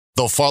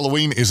The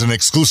following is an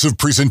exclusive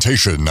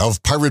presentation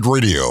of Pirate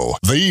Radio,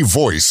 the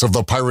voice of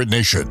the Pirate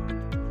Nation.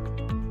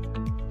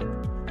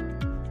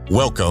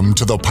 Welcome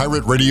to the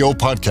Pirate Radio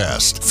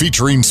Podcast,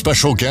 featuring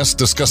special guests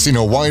discussing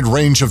a wide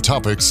range of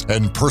topics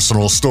and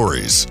personal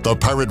stories. The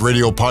Pirate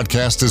Radio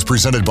Podcast is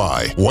presented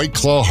by White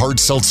Claw Hard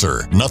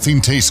Seltzer.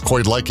 Nothing tastes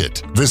quite like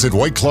it. Visit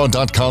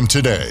whiteclaw.com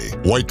today.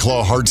 White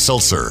Claw Hard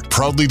Seltzer,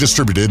 proudly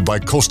distributed by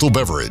Coastal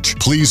Beverage.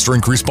 Please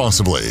drink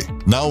responsibly.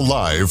 Now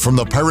live from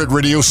the Pirate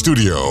Radio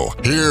studio,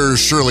 here's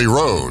Shirley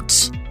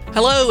Rhodes.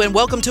 Hello and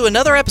welcome to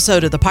another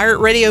episode of the Pirate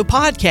Radio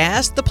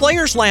Podcast, the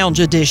Players Lounge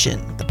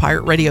Edition. The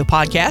Pirate Radio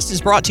Podcast is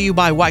brought to you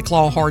by White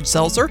Claw Hard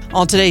Seltzer.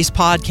 On today's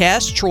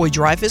podcast, Troy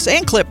Dreyfus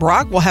and Clip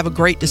Brock will have a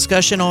great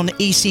discussion on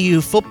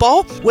ECU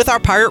football with our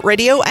Pirate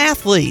Radio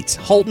athletes,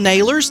 Holton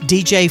Ahlers,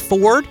 DJ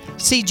Ford,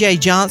 CJ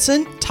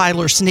Johnson,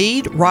 Tyler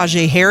Sneed,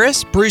 Rajay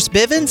Harris, Bruce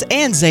Bivens,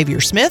 and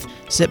Xavier Smith.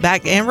 Sit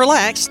back and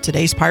relax.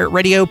 Today's Pirate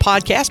Radio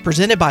Podcast,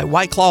 presented by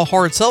White Claw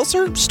Hard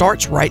Seltzer,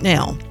 starts right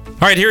now.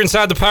 All right, here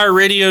inside the Pirate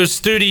Radio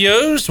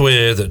studios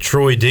with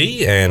Troy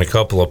D and a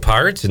couple of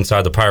Pirates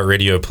inside the Pirate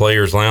Radio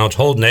Players Lounge.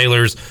 Holton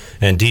Ahlers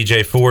and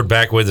DJ Ford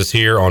back with us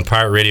here on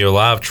Pirate Radio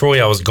Live.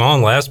 Troy, I was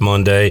gone last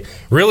Monday.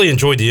 Really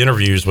enjoyed the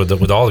interviews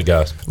with all the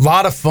guys. A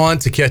lot of fun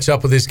to catch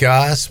up with these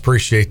guys.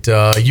 Appreciate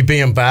you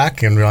being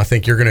back, and I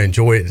think you're going to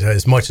enjoy it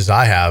as much as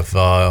I have.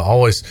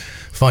 Always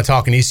fun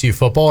talking ECU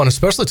football, and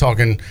especially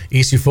talking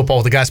ECU football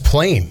with the guys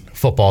playing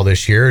football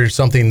this year. It's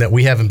something that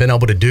we haven't been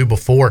able to do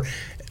before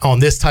on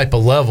this type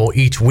of level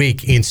each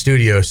week in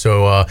studio.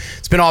 So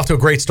it's been off to a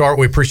great start.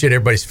 We appreciate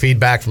everybody's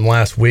feedback from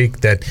last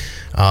week that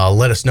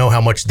let us know how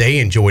much they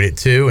enjoyed it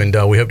too, and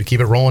we hope to keep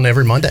it rolling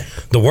every Monday.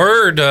 The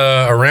word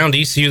around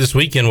ECU this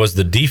weekend was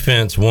the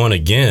defense won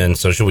again.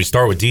 So should we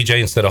start with DJ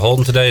instead of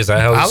Holton today? Is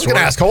that how I was going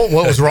to ask Holton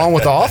what was wrong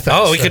with the offense.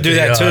 Oh, we could do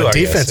that too.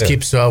 Defense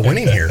keeps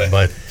winning here,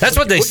 but that's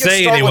what they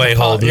say anyway,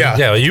 Holton.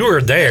 Yeah, you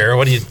were there.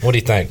 What do you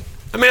think?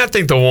 I mean, I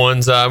think the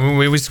ones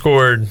we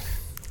scored.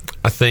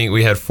 I think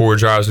we had 4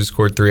 drives. We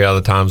scored 3 out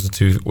of the times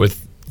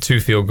with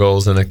two field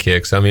goals and a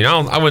kick. So, I mean,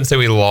 I wouldn't say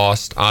we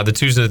lost. The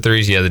 2s and the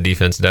 3s, yeah, the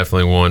defense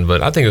definitely won.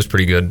 But I think it was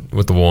pretty good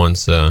with the 1s.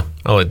 So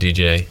I'll let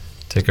DJ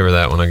take over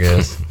that one, I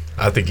guess.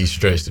 I think he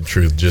stretched the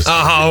truth just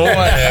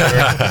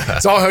whatever.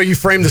 It's all how you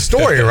frame the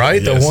story,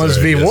 right? Yes, the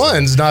 1s v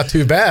 1s, not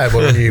too bad.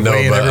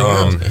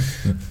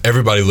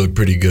 Everybody looked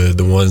pretty good.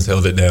 The 1s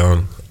held it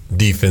down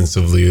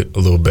defensively a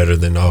little better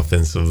than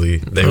offensively.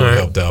 They were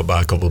helped out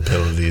by a couple of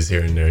penalties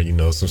here and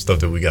there, some stuff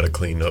that we got to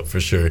clean up for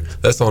sure.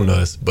 That's on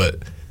us, but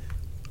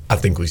I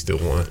think we still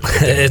won.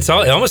 It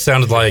almost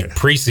sounded like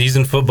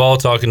preseason football,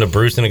 talking to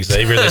Bruce and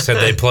Xavier. They said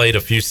they played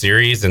a few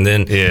series and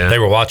then they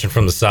were watching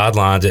from the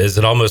sidelines. Is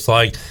it almost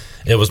like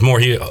it was more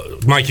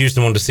Mike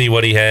Houston wanted to see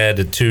what he had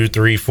at 2,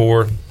 3,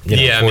 4?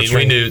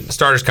 We knew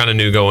starters kind of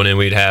knew going in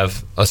we'd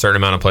have a certain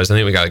amount of plays. I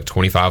think we got like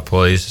 25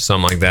 plays,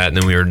 something like that, and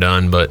then we were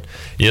done. But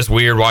it's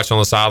weird watching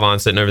on the sideline,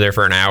 sitting over there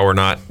for an hour,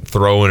 not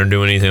throwing or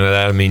doing anything like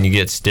that. I mean, you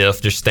get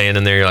stiff just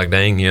standing there. You're like,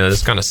 dang,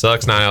 this kind of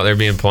sucks not out there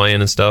being playing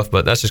and stuff.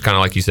 But that's just kind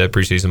of like you said,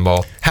 preseason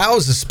ball. How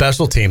is the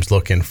special teams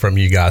looking from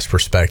you guys'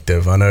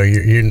 perspective? I know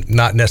you're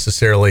not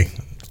necessarily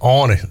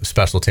on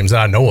special teams that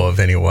I know of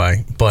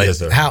anyway, but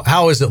yes,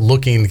 how is it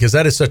looking? Because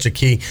that is such a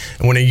key.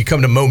 And when you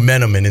come to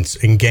momentum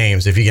in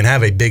games, if you can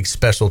have a big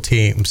special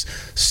teams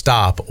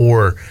stop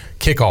or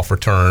kickoff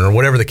return or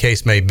whatever the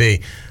case may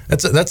be,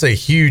 that's a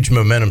huge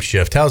momentum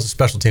shift. How's the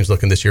special teams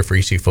looking this year for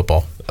ECU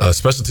football?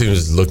 Special teams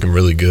is looking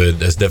really good.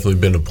 That's definitely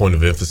been a point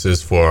of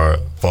emphasis for our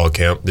fall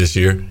camp this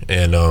year.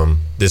 And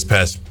this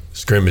past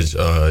scrimmage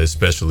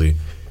especially,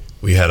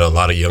 we had a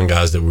lot of young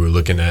guys that we were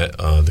looking at.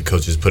 The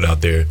coaches put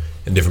out there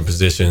in different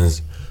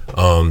positions.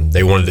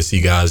 They wanted to see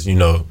guys,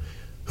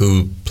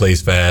 who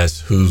plays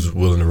fast, who's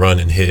willing to run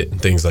and hit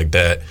and things like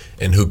that,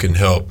 and who can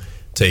help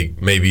take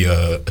maybe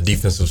a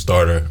defensive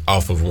starter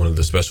off of one of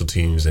the special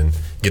teams and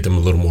get them a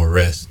little more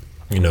rest,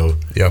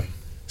 Yeah.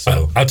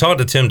 So I talked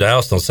to Tim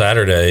Doust on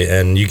Saturday,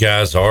 and you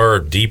guys are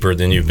deeper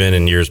than you've been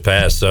in years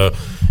past. So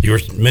you were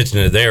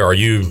mentioning it there. Are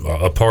you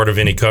a part of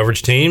any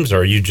coverage teams, or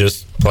are you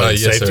just playing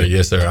safety?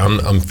 Yes, sir.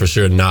 I'm for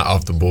sure not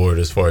off the board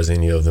as far as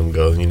any of them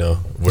go. Do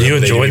you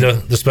enjoy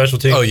the special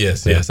teams? Oh,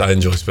 yes. I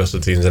enjoy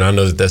special teams, and I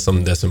know that's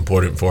something that's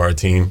important for our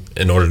team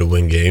in order to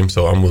win games.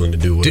 So I'm willing to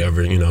do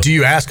whatever. Do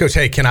you ask Coach,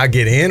 hey, can I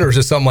get in, or is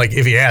it something like,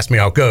 if you ask me,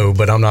 I'll go,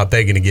 but I'm not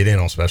begging to get in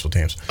on special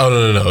teams?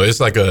 Oh, no.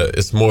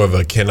 It's more of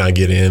a can I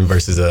get in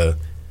versus a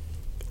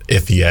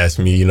if he asked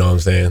me, you know what I'm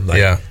saying?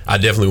 I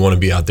definitely want to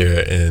be out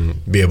there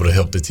and be able to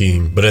help the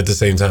team. But at the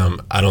same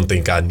time, I don't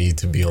think I need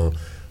to be on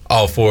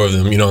all 4 of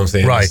them, you know what I'm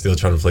saying? Right. I'm still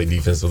trying to play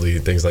defensively,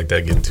 things like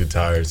that, getting too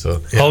tired.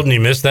 So Holton, you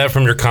missed that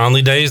from your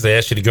Conley days? They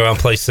asked you to go out and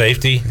play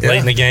safety late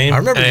in the game? I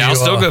remember I'll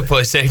still go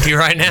play safety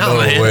right now,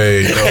 man. No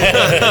way.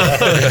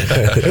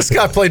 This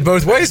guy played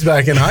both ways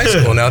back in high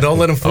school. Now, don't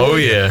let him fool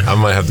you. Yeah. I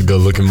might have to go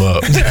look him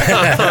up.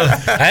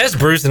 I asked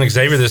Bruce and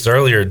Xavier this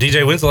earlier.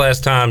 DJ, when's the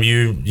last time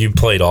you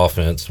played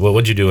offense? What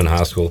would you do in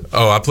high school?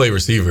 Oh, I played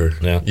receiver.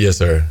 Yeah. Yes,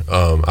 sir.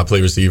 I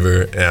played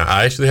receiver, and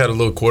I actually had a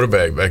little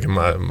quarterback back in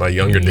my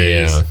younger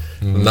days.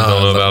 Don't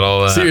know about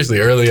all that. Seriously,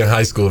 early in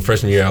high school,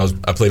 freshman year,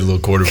 I played a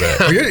little quarterback.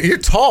 Well, you're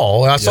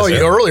tall. I saw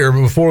you earlier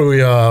before we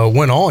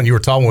went on. You were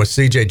talking with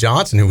C.J.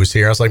 Johnson, who was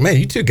here. I was like, man,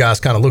 you two guys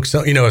kind of look,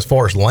 as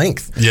far as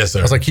length. Yes, sir.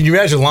 I was like, can you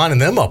imagine lining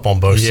them up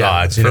on both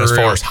sides, as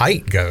far as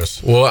height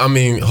goes? Well, I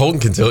mean, Holton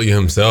can tell you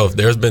himself.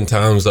 There's been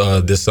times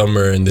this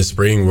summer and this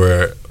spring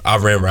where I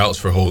ran routes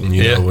for Holton,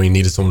 you know, when he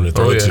needed someone to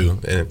throw to.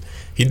 And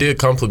he did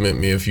compliment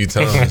me a few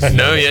times.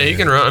 He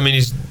can run. I mean,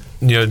 he's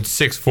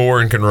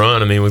 6'4" and can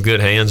run. I mean, with good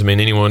hands. I mean,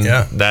 anyone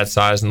that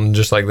size and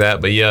just like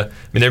that. But yeah, I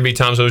mean, there'd be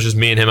times it was just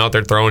me and him out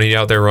there throwing. He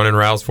out there running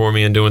routes for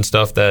me and doing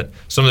stuff that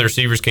some of the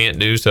receivers can't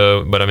do.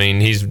 So, but I mean,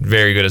 he's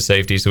very good at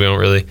safety. So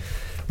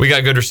we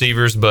got good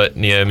receivers. But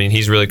yeah, I mean,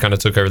 he's really kind of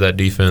took over that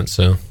defense.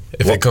 So.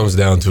 If it comes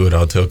down to it,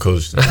 I'll tell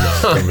Coach.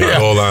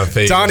 Goal line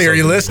fade. Donnie, are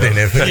you listening?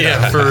 For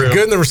real.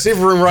 Good in the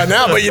receiver room right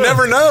now, but you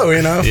never know.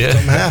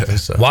 Something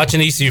happens. So.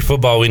 Watching ECU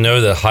football, we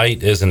know that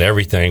height isn't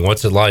everything.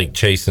 What's it like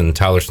chasing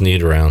Tyler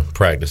Snead around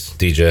practice,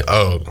 DJ?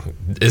 Oh,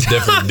 it's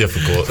definitely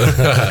difficult.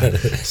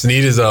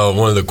 Snead is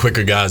one of the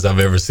quicker guys I've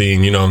ever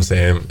seen. You know what I'm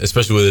saying?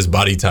 Especially with his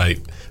body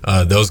type.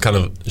 Those kind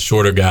of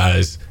shorter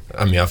guys.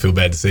 I mean, I feel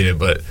bad to say it,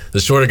 but the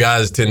shorter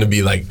guys tend to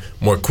be like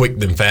more quick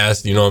than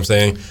fast, you know what I'm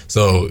saying?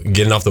 So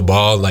getting off the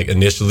ball, like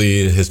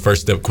initially, his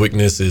first step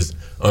quickness is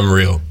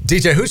unreal.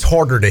 DJ, who's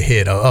harder to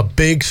hit? A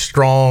big,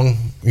 strong,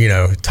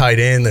 tight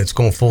end that's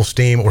going full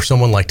steam, or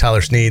someone like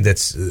Tyler Snead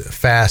that's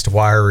fast,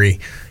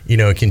 wiry,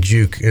 can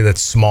juke,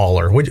 that's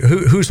smaller?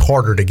 Who's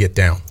harder to get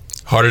down?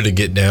 Harder to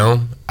get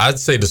down? I'd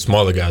say the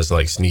smaller guys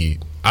like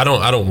Snead. I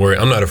don't worry.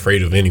 I'm not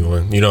afraid of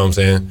anyone, you know what I'm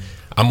saying?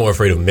 I'm more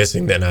afraid of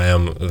missing than I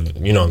am,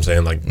 you know what I'm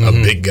saying, like a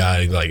big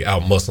guy like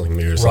out muscling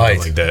me or something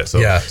like that. So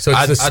so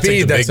it's the speed, I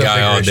take the big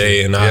guy all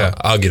day and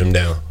I'll get him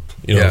down.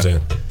 You know what I'm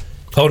saying?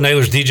 Holton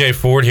Ahlers, DJ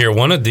Ford here.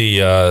 One of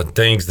the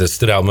things that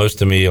stood out most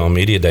to me on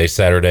Media Day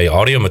Saturday,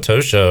 Audio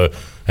Matosho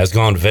has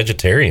gone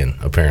vegetarian,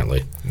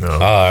 apparently. No.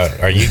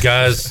 Are you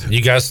guys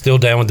still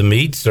down with the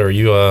meats, or are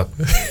you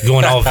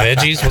going all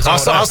veggies?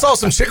 I saw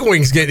some chicken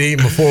wings getting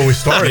eaten before we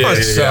started.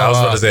 So, I was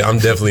about to say, I'm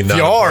definitely not.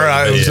 You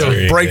are. It was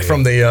a break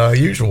from the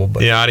usual.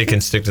 But. Yeah, Adi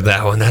can stick to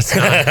that one. That's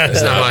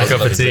not my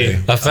cup of tea.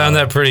 I found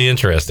that pretty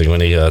interesting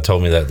when he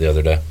told me that the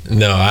other day.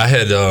 No, I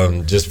had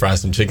just fried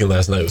some chicken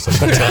last night with some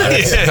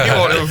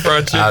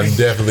potatoes. I'm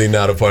definitely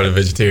not a part of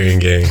the vegetarian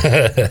gang.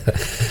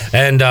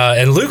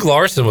 And Luke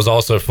Larson was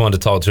also fun to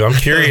talk to. I'm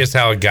curious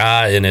how a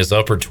guy in his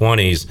upper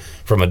 20s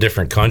from a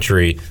different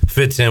country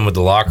fits in with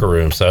the locker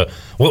room. So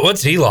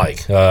what's he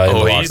like in the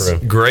locker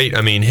room? Great.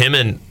 I mean, him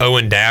and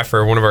Owen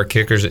Daffer, one of our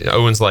kickers,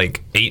 Owen's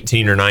like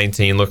 18 or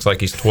 19, looks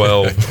like he's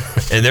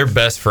 12, and they're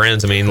best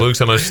friends. I mean,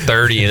 Luke's almost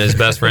 30, and his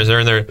best friends, they're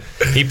in there.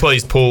 He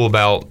plays pool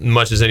about as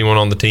much as anyone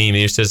on the team.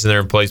 He just sits in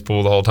there and plays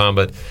pool the whole time.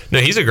 But no,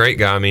 he's a great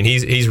guy. I mean,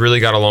 he's really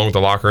got along with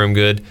the locker room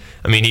good.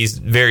 I mean, he's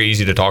very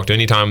easy to talk to.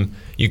 Anytime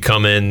you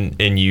come in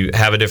and you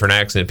have a different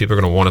accent, people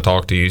are going to want to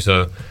talk to you.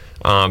 So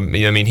I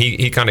mean,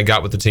 he kind of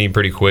got with the team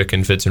pretty quick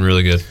and fits in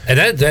really good. And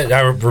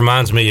that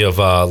reminds me of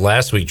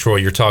last week, Troy.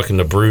 You're talking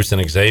to Bruce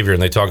and Xavier,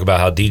 and they talk about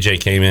how DJ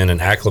came in and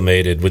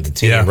acclimated with the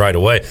team right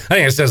away. I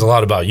think it says a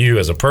lot about you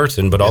as a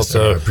person, but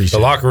also the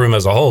locker room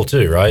as a whole,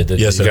 too, right? That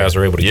you guys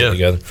are able to get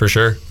together. For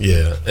sure.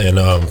 Yeah,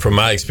 and from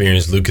my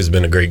experience, Luke has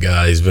been a great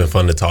guy. He's been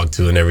fun to talk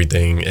to and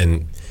everything,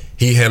 and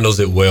he handles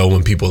it well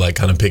when people like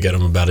kind of pick at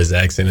him about his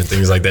accent and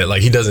things like that.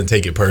 Like, he doesn't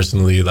take it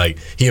personally. Like,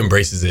 he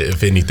embraces it,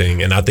 if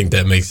anything, and I think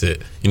that makes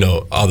it,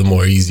 all the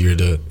more easier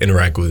to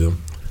interact with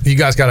him. You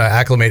guys got to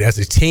acclimate as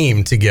a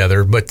team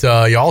together, but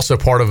you're also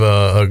part of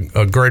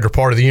a greater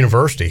part of the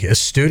university as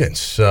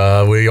students.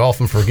 We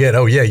often forget,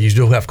 you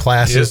still have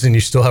classes and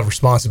you still have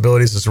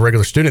responsibilities as a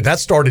regular student. That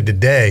started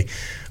today.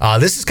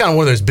 This is kind of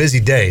one of those busy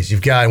days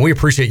and we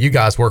appreciate you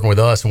guys working with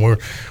us, and we're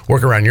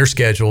working around your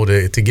schedule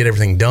to get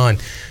everything done,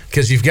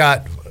 because you've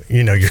got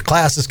your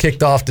classes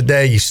kicked off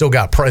today. You still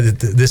got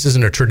this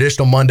isn't a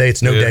traditional Monday.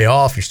 It's no day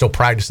off. You're still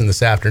practicing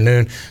this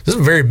afternoon. This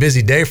is a very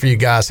busy day for you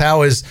guys.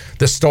 How is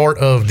the start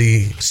of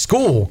the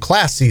school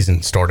class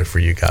season started for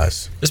you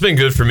guys? It's been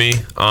good for me.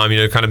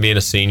 Kind of being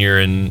a senior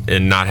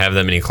and not have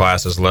that many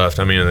classes left.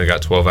 I mean, I only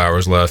got 12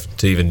 hours left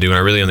to even do, and I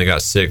really only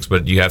got 6,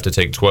 but you have to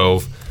take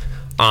 12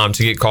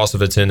 to get cost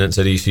of attendance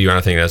at ECU, and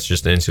I think that's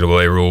just the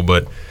NCAA rule.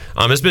 But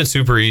it's been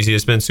super easy.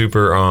 It's been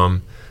super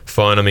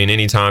fun. I mean,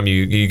 anytime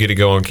you get to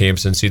go on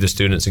campus and see the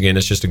students again,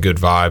 it's just a good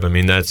vibe. I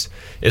mean, it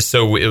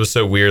was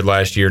so weird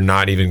last year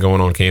not even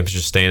going on campus,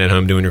 just staying at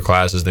home doing your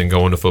classes, then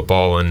going to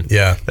football, and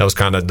that was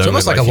kind of it's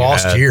almost like a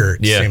lost year.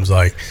 It seems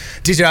like.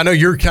 DJ, I know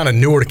you're kind of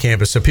newer to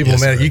campus, so people,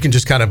 you can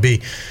just kind of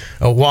be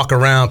walk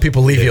around.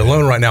 People leave you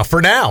alone right now.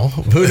 For now,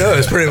 who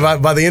knows?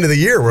 By the end of the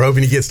year, we're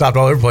hoping you get stopped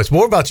all over the place. But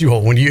what about you,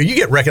 Holton? When you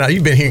get recognized,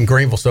 you've been here in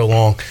Greenville so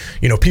long.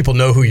 People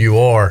know who you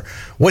are.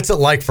 What's it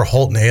like for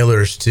Holton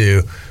Ahlers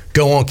to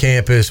go on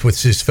campus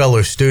with his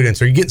fellow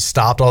students? Are you getting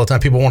stopped all the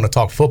time? People want to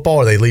talk football,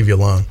 or they leave you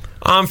alone?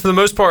 For the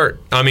most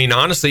part, I mean,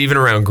 honestly, even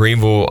around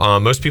Greenville,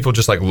 most people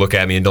just like look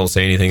at me and don't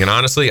say anything. And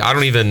honestly, I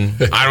don't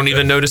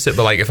even notice it.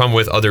 But like, if I'm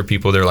with other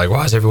people, they're like,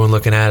 "Why is everyone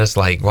looking at us?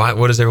 Like,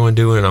 what is everyone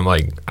doing?" And I'm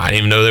like, "I didn't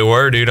even know they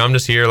were, dude. I'm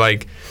just here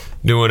like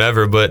do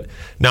whatever. But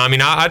no, I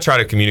mean, I try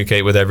to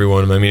communicate with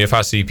everyone. I mean, if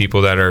I see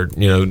people that are,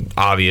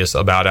 obvious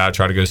about it, I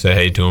try to go say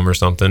hey to them or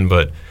something.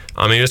 But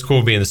I mean, it's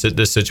cool being in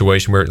this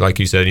situation where, like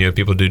you said,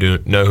 people do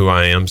know who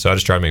I am. So I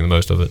just try to make the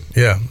most of it.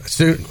 Yeah.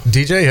 So,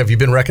 DJ, have you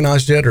been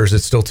recognized yet, or is it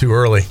still too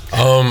early?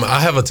 I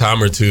have a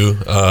time or two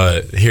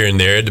here and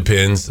there. It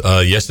depends.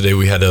 Yesterday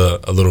we had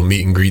a little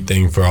meet and greet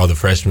thing for all the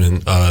freshmen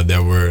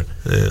that were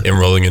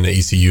enrolling in the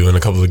ECU, and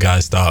a couple of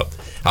guys stopped.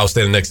 I was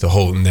standing next to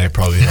Holton. That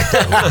probably helped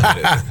out a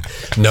little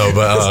bit. No,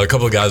 but a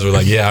couple of guys were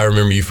like, "Yeah, I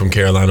remember you from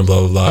Carolina."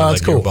 Blah blah blah.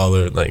 That's cool.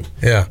 You're a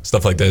baller,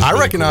 stuff like that. It's I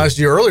really recognized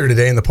you earlier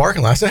today in the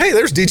parking lot. I said, "Hey,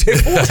 there's DJ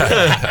Ford."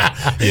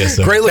 Yes,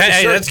 sir. Great looking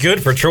Hey, shirt. that's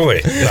good for Troy.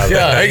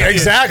 Yeah,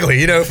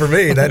 exactly. For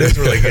me, that is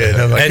really good.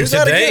 I'm like, And "Who's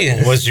that again?"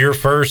 today was your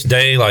first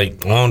day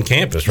on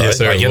campus, right? Yes,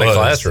 sir. Like It in the was.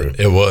 classroom.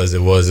 It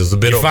was a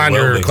bit. You find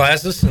your overwhelming.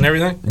 classes and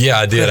everything? Yeah,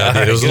 I did.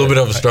 It was a little bit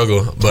of a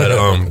struggle, but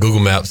Google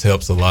Maps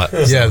helps a lot.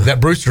 Yeah,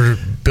 that Brewster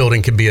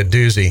building can be a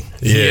doozy.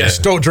 Yeah.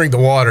 Just don't drink the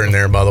water in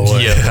there, by the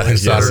way. Yeah.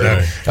 Inside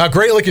Yes, or out.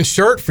 Great looking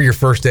shirt for your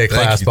first day of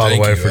Thank class, you, by the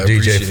thank way, you. for I DJ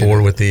appreciate Ford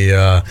it. with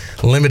the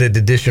limited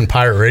edition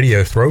Pirate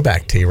Radio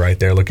throwback tee right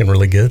there, looking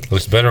really good.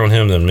 Looks better on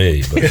him than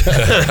me,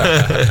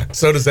 but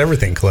So does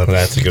everything, Cliff.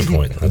 that's a good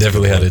point. That's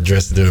Definitely had to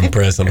dress to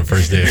impress on the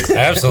first day.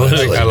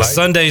 Absolutely. I like it.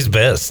 Sunday's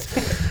best.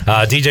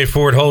 DJ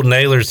Ford, Holden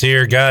Naylor's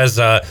here. Guys,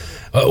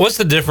 what's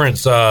the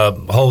difference,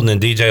 Holden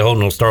and DJ?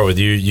 Holden, we'll start with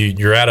you.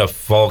 You're at a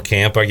fall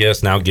camp, I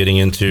guess, now getting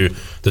into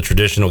the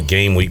traditional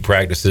game week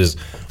practices.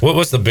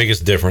 What's the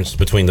biggest difference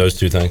between those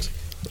two things?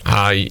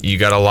 You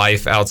got a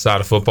life outside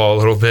of football a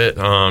little bit.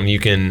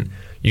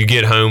 You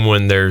get home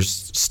when there's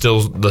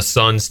still the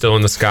sun's still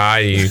in the sky.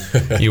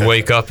 You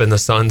wake up and the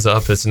sun's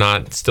up. It's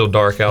not still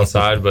dark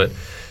outside. But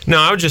no,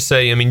 I would just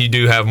say, you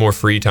do have more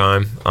free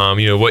time.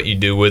 What you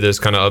do with it is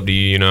kind of up to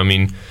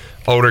you.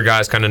 Older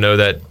guys kind of know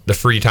that the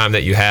free time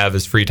that you have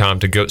is free time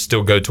to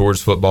still go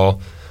towards football.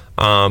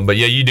 But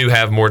yeah, you do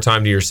have more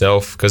time to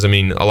yourself because, a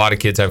lot of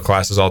kids have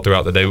classes all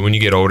throughout the day. But when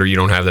you get older, you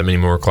don't have that many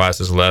more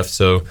classes left.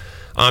 So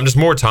just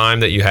more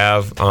time that you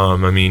have,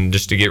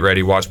 just to get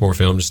ready, watch more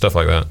film, just stuff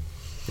like that.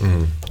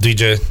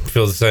 DJ,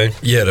 feel the same?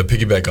 Yeah, to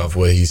piggyback off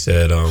what he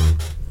said,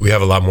 we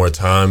have a lot more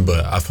time,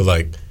 but I feel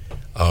like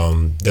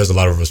there's a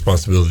lot of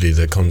responsibility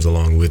that comes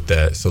along with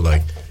that. So,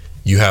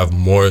 you have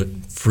more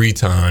free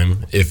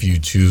time if you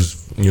choose,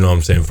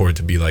 for it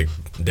to be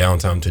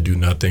downtime to do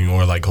nothing,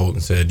 or like Holton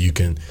said, you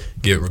can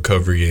get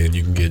recovery in,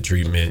 you can get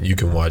treatment, you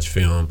can watch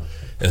film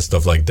and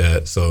stuff like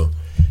that. So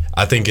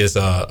I think it's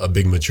a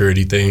big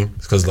maturity thing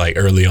because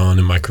early on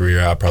in my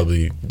career, I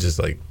probably just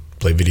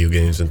play video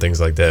games and things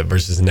like that,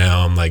 versus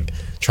now I'm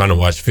trying to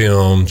watch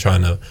film,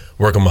 trying to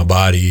work on my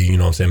body,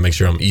 make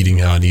sure I'm eating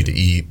how I need to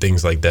eat,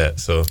 things like that.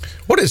 So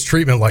What is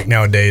treatment like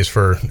nowadays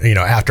for,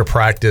 after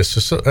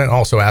practice and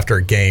also after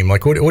a game?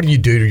 What do you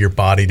do to your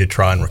body to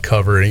try and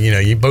recover?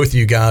 And, both of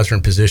you guys are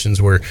in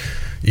positions where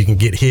you can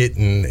get hit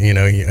and,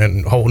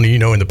 and Holton,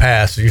 in the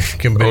past, you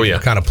can be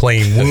kind of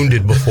playing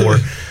wounded before.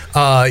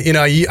 I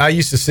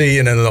used to see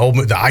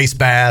the ice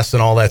baths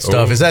and all that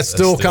stuff. Is that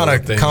still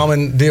kind of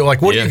common deal?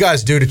 What do you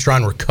guys do to try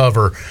and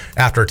recover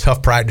after a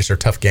tough practice or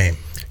tough game?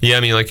 Yeah,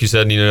 like you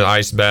said,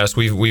 ice baths.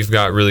 We've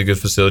got really good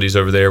facilities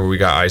over there where we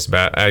got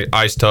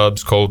ice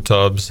tubs, cold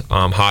tubs,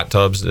 hot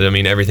tubs.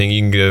 Everything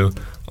you can do.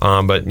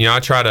 But I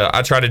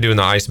try to do in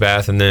the ice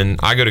bath, and then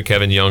I go to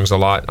Kevin Young's a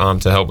lot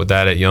to help with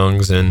that at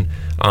Young's, and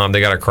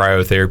they got a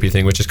cryotherapy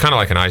thing, which is kind of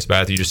like an ice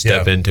bath. You just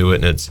step into it,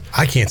 and it's.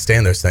 I can't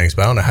stand those things,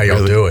 but I don't know how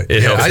y'all do it.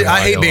 It helps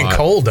I hate being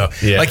cold though.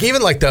 Yeah.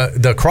 Even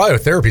the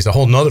cryotherapy is a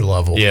whole nother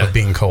level of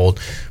being cold.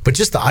 But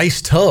just the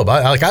ice tub,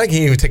 I can't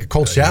even take a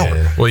cold shower.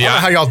 Well, I don't know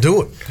how y'all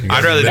do it.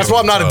 I'd rather. That's why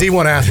I'm not a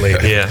D1 athlete.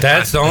 Yeah,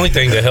 That's the only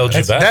thing that held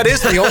you back. That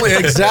is the only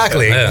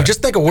exactly. Yeah.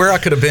 Just think of where I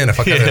could have been if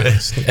I could have.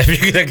 If you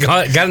could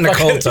have got in the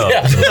cold tub.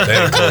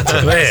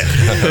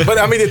 Man. But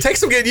it takes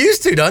some getting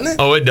used to, doesn't it?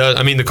 Oh, it does.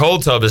 The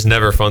cold tub is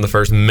never fun the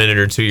first minute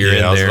or two you're in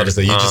there. I was about to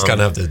say, you just kind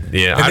of have to.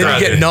 Yeah, And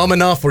then you get numb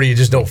enough where you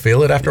just don't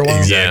feel it after a while.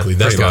 Exactly. Yeah,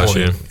 That's the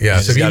pretty much, point. Yeah,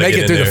 so if you gotta make get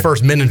it in through the there.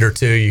 first minute or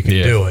two, you can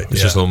do it.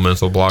 It's just a little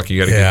mental block you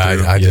got to Yeah, get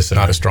through. I just sir.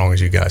 not as strong as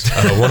you guys.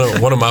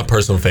 One of my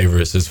personal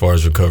favorites as far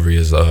as recovery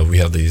is we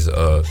have these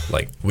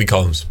we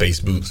call them space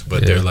boots,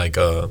 but they're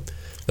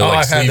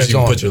I've had sleeves those you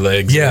can on. put your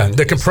legs. Yeah, in.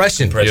 the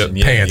compression Yeah,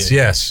 pants.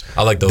 yeah. Yes,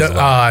 I like those a lot.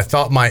 I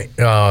thought my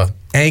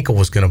ankle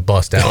was going to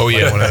bust out. Oh,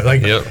 yeah. When I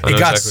Yep, I know it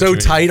got exactly so what you mean.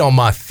 tight on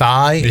my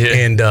thigh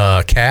and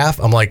calf.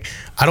 I'm like,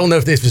 I don't know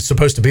if this is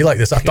supposed to be like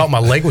this. I thought my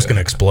leg was going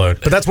to explode,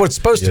 but that's what it's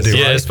supposed to do.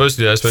 Yeah, right? it's supposed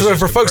to do that. So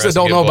for folks that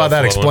don't know about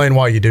that, explain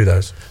why you do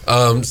those.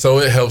 So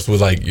it helps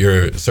with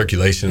your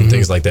circulation and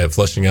things like that,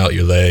 flushing out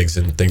your legs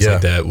and things Yeah.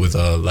 like that with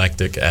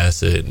lactic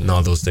acid and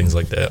all those things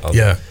like that.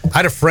 Yeah, I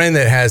had a friend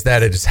that has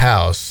that at his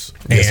house,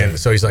 Yes, and sir.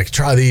 so he's like,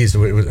 "Try these."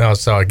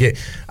 So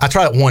I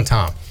tried it one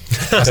time.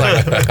 I was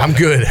like, I'm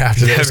good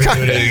after this.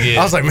 Never doing it again.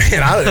 I was like,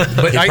 man,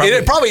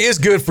 it probably is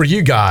good for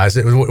you guys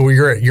when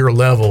you're at your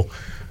level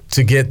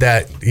to get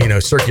that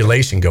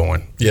circulation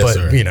going. Yes, but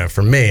sir.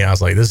 For me, I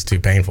was like, this is too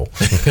painful.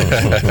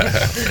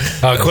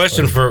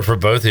 Question for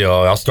both of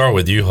y'all. I'll start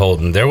with you,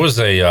 Holden. There was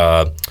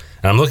a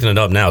And I'm looking it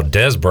up now.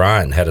 Des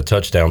Bryant had a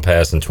touchdown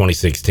pass in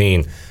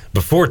 2016.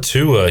 Before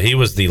Tua, he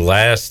was the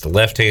last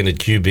left-handed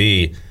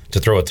QB to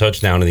throw a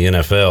touchdown in the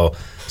NFL.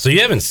 So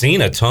you haven't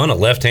seen a ton of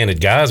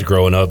left-handed guys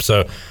growing up.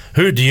 So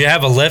who do you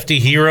have a lefty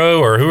hero,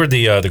 or who are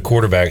the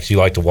quarterbacks you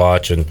like to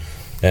watch and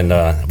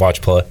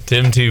watch play?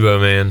 Tim Tebow,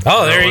 man.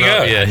 Oh, there you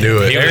go. Yeah, knew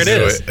it. There it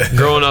is.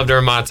 Growing up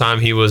during my time,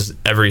 he was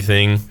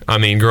everything. I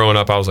mean, growing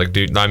up, I was like,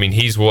 dude. I mean,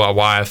 he's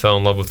why I fell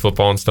in love with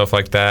football and stuff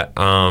like that.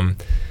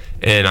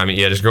 And I mean,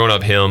 yeah, just growing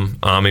up him.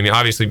 I mean,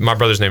 obviously, my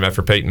brother's named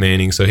after Peyton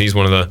Manning, so he's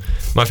one of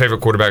my favorite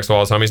quarterbacks of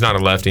all time. He's not a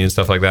lefty and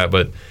stuff like that,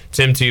 but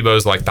Tim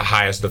Tebow's like the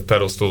highest of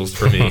pedestals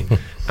for me,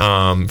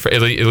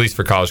 at least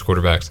for college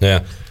quarterbacks.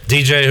 Yeah.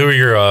 DJ, who are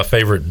your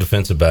favorite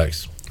defensive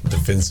backs?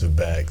 Defensive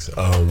backs.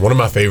 One of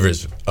my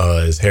favorites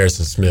is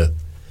Harrison Smith,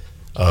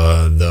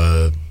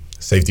 the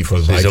safety for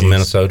the Vikings. He's in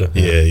Minnesota.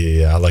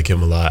 Yeah. I like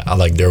him a lot. I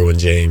like Derwin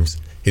James.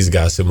 He's a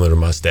guy similar to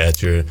my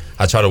stature.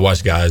 I try to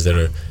watch guys that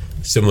are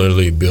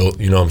similarly built,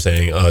 you know what I'm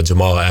saying?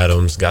 Jamal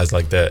Adams, guys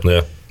like that.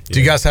 Yeah. Do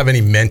you guys have any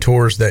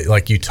mentors that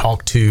like you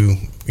talk to,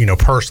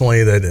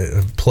 personally that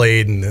have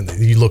played and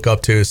you look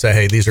up to and say,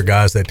 hey, these are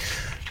guys that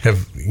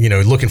have,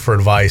 looking for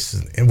advice,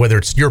 whether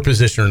it's your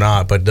position or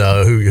not, but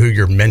who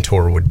your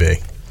mentor would be?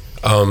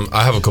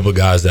 I have a couple of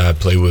guys that I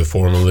played with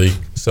formerly.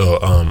 So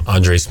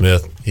Andre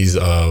Smith, he's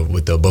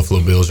with the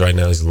Buffalo Bills right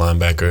now. He's a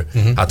linebacker.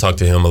 Mm-hmm. I talk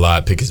to him a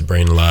lot, pick his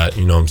brain a lot,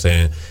 you know what I'm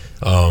saying?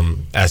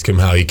 Ask him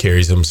how he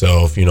carries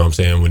himself, you know what I'm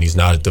saying, when he's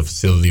not at the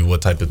facility,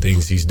 what type of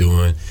things he's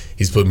doing.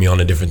 He's put me on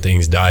to different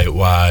things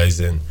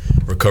diet-wise and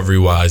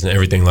recovery-wise and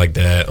everything like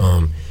that.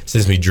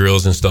 Sends me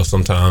drills and stuff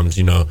sometimes,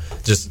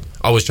 just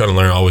always trying to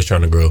learn, always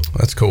trying to grow.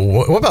 That's cool.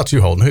 What about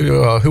you, Holden?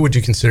 Who would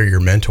you consider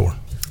your mentor?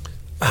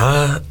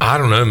 I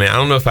don't know, man. I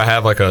don't know if I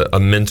have like a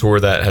mentor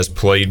that has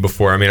played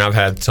before. I mean, I've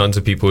had tons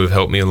of people who've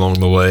helped me along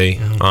the way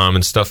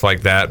and stuff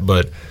like that.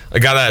 But a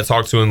guy that I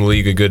talked to in the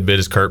league a good bit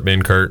is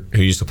Ben Kurt,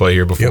 who used to play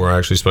here before. Yep. I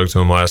actually spoke to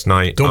him last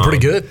night. Doing pretty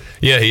good.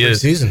 Yeah, he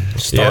is. Season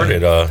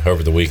started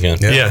over the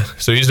weekend. Yeah,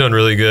 so he's done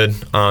really good.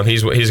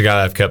 He's a guy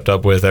that I've kept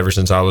up with ever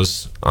since I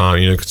was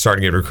starting to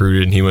get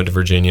recruited, and he went to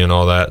Virginia and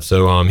all that.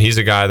 So he's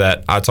a guy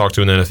that I talk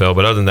to in the NFL.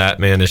 But other than that,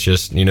 man, it's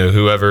just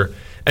whoever.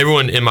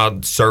 Everyone in my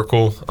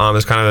circle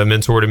is kind of a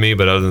mentor to me,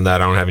 but other than that,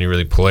 I don't have any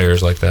really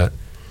players like that.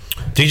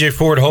 DJ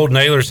Ford, Holden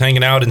Ahlers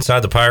hanging out inside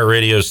the Pirate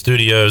Radio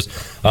studios.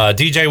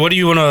 DJ, what do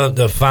you want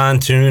to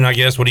fine-tune, I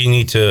guess? What do you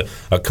need to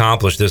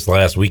accomplish this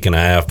last week and a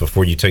half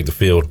before you take the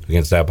field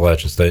against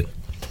Appalachian State?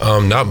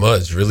 Not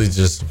much. Really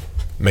just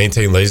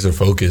maintain laser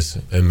focus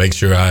and make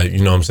sure I,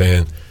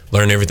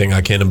 learn everything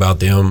I can about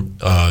them.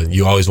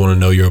 You always want to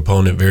know your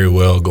opponent very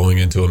well going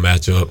into a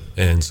matchup,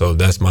 and so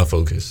that's my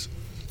focus.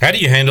 How do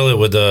you handle it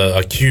with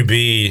a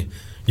QB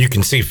you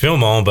can see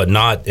film on, but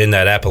not in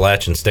that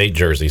Appalachian State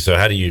jersey? So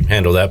how do you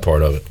handle that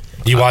part of it?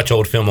 Do you watch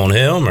old film on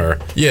him, or?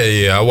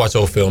 Yeah, I watch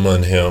old film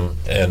on him,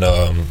 and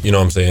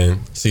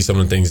see some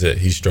of the things that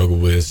he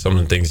struggled with, some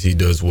of the things he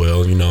does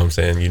well. You know what I'm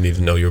saying? You need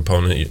to know your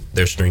opponent,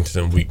 their strengths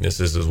and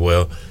weaknesses as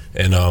well,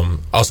 and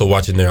also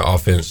watching their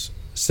offense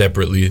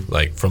separately,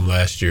 like from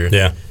last year.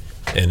 Yeah.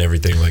 And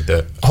everything like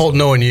that. Holden,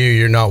 knowing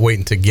you're not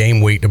waiting to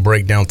game week to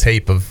break down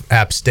tape of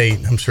App State.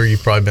 I'm sure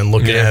you've probably been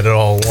looking at it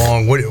all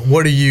along.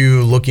 What are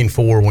you looking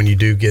for when you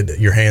do get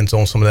your hands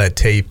on some of that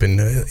tape? And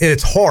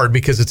it's hard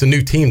because it's a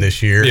new team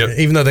this year. Yep.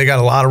 Even though they got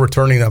a lot of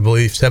returning, I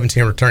believe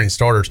 17 returning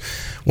starters.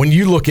 When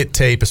you look at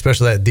tape,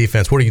 especially that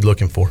defense, what are you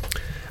looking for?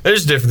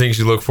 There's different things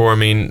you look for. I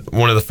mean,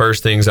 one of the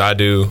first things I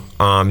do,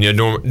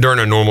 during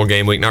a normal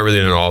game week, not really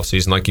in an off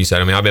season, like you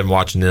said. I mean, I've been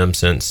watching them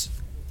since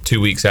 2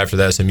 weeks after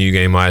the SMU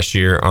game last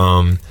year.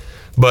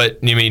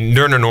 But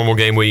during a normal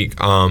game week,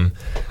 I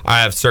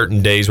have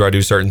certain days where I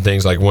do certain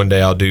things. Like one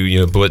day I'll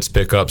do blitz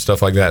pickup,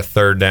 stuff like that,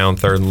 third down,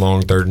 third and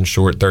long, third and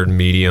short, third and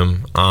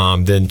medium.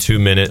 Then 2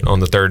 minute on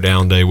the third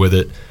down day with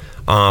it.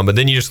 But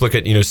then you just look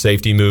at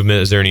safety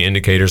movement. Is there any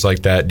indicators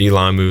like that?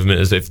 D-line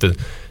movement. Is if the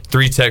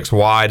 3 techs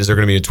wide, is there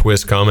going to be a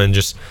twist coming?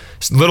 Just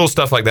little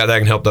stuff like that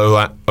can help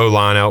the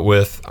O-line out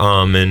with.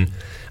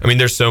 And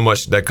there's so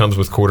much that comes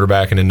with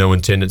quarterbacking and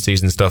knowing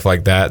tendencies and stuff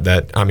like that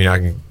I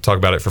can talk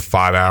about it for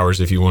 5 hours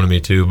if you wanted me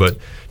to, but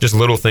just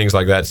little things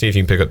like that, see if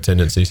you can pick up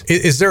tendencies.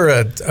 Is there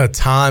a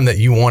time that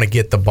you want to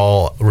get the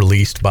ball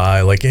released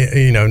by, like,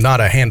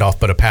 not a handoff,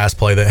 but a pass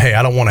play that, hey,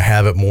 I don't want to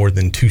have it more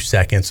than 2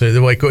 seconds? So,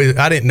 like,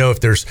 I didn't know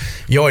if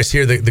you always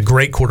hear the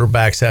great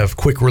quarterbacks have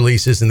quick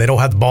releases and they don't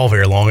have the ball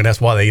very long, and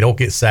that's why they don't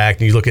get sacked.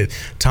 And you look at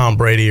Tom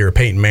Brady or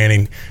Peyton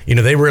Manning,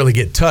 they rarely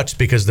get touched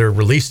because they're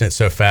releasing it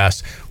so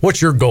fast.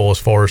 What's your goal as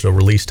far as a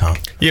release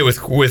time? Yeah, with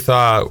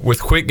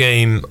quick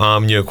game,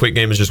 quick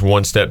game is just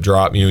one step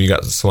drop. You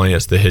got the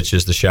slants, the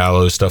hitches, the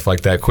shallows, stuff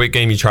like that. Quick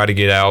game, you try to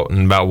get out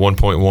in about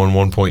 1.1,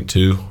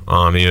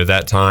 1.2.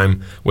 That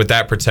time with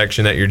that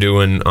protection that you're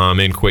doing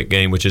in quick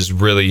game, which is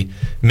really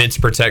meant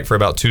to protect for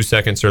about 2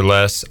 seconds or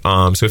less.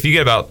 So if you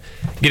get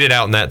it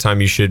out in that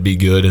time, you should be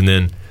good. And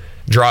then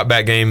drop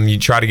back game, you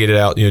try to get it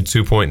out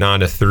 2.9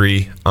 to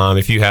 3.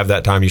 If you have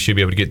that time, you should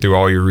be able to get through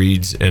all your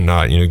reads and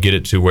get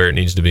it to where it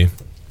needs to be.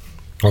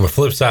 On the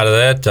flip side of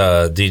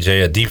that,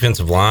 DJ, a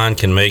defensive line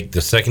can make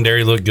the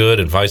secondary look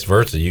good and vice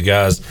versa. You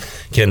guys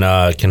can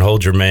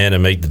hold your man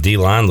and make the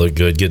D-line look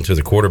good, getting to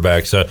the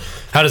quarterback. So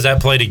how does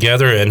that play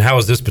together, and how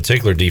is this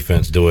particular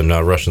defense doing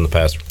rushing the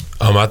passer?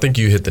 I think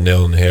you hit the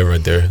nail on the head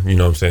right there. You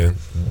know what I'm saying?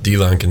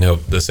 D-line can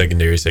help the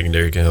secondary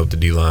can help the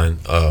D-line.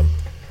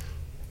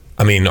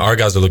 I mean, our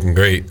guys are looking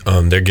great.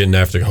 They're getting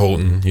after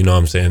Holton. You know what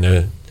I'm saying?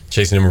 They're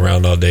chasing him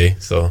around all day.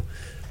 So,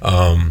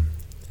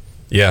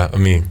 yeah, I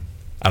mean,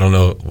 I don't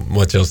know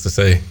much else to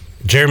say.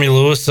 Jeremy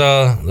Lewis,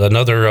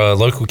 another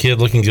local kid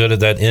looking good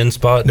at that end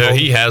spot. No,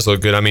 he has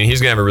looked good. I mean,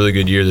 he's going to have a really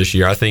good year this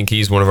year. I think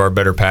he's one of our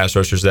better pass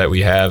rushers that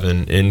we have,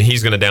 and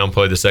he's going to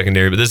downplay the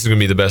secondary, but this is going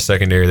to be the best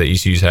secondary that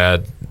ECU's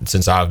had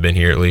since I've been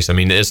here, at least. I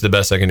mean, it's the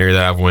best secondary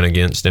that I've went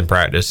against in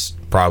practice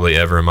probably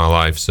ever in my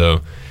life.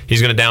 So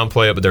he's going to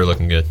downplay it, but they're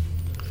looking good.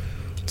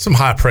 Some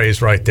high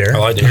praise right there. I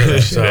like to hear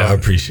that. So, I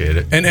appreciate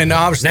it. And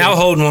obviously, Now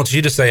Holden wants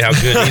you to say how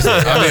good he's.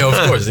 I mean,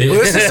 of course. well,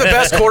 this is the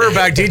best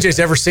quarterback DJ's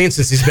ever seen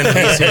since he's been at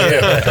ECU.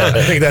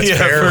 I think that's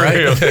fair,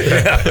 right?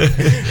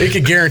 Yeah. He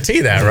could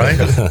guarantee that, right?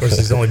 Of course,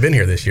 he's only been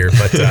here this year,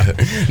 but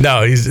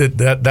no,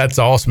 that's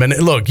awesome.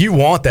 And look, you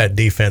want that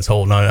defense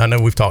holding on. I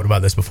know we've talked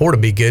about this before to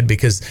be good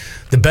because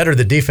the better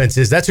the defense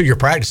is, that's who you're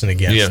practicing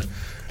against. Yeah.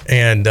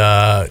 And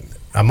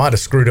I might have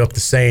screwed up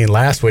the saying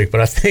last week,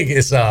 but I think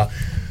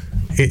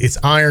it's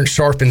iron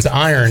sharpens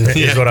iron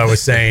is what I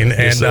was saying.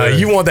 And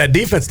you want that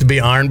defense to be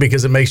iron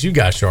because it makes you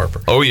guys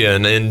sharper. Oh, yeah.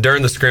 And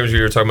during the scrimmage, we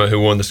were talking about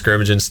who won the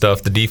scrimmage and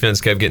stuff. The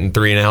defense kept getting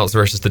 3-and-outs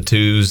versus the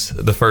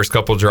 2s the first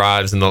couple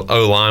drives, and the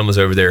O-line was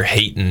over there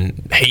hating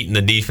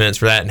the defense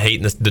for that and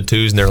hating the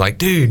 2s. And they're like,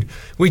 dude,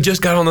 we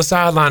just got on the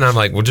sideline. I'm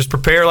like, well, just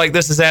prepare like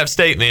this is App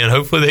State, man.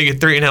 Hopefully they get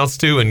 3-and-outs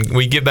too, and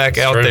we get back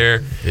out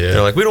there. Yeah.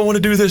 They're like, we don't want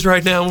to do this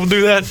right now. We'll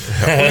do that.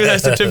 We'll do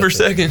that September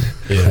 2nd.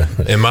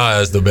 Yeah. In my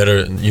eyes, the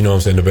better, you know what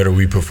I'm saying, the better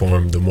we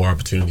perform, the more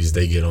opportunities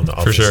they get on the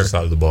offensive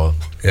side of the ball.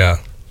 Yeah.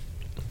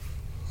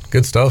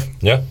 Good stuff.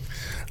 Yeah.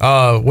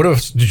 What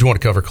else did you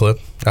want to cover, Clip?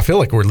 I feel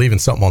like we're leaving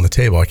something on the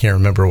table. I can't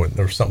remember what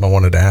there was something I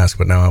wanted to ask,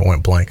 but now I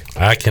went blank.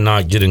 I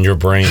cannot get in your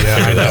brain.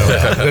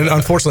 And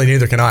unfortunately,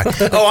 neither can I.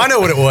 Oh, I know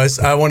what it was.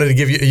 I wanted to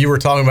give you. You were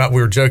talking about.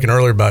 We were joking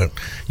earlier about it.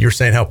 You were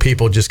saying how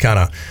people just kind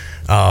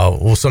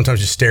of will sometimes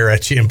just stare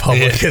at you in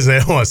public because they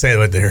don't want to say it.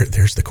 But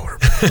there's the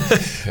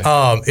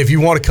quarterback. If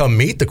you want to come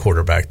meet the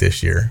quarterback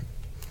this year,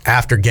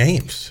 after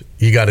games,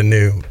 you got a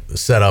new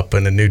setup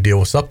and a new deal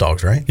with Sup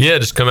Dogs, right? Yeah,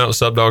 just come out with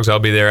Sup Dogs. I'll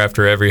be there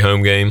after every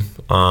home game.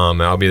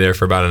 I'll be there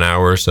for about an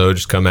hour or so.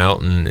 Just come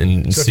out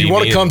and so see me. If you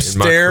want to come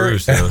stare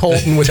at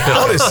Holton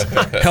without his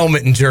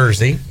helmet and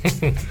jersey,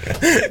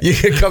 you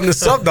can come to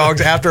Sup Dogs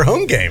after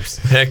home games.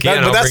 Heck yeah,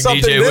 I'll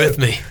bring DJ with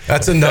me.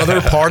 That's another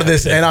part of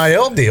this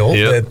NIL deal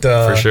that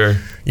for sure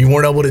you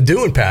weren't able to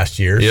do in past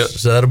years. Yep.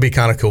 So that'll be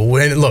kind of cool.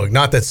 And look,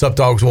 not that Sup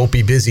Dogs won't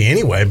be busy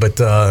anyway, but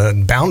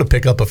bound to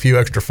pick up a few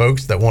extra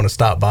folks that want to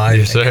stop by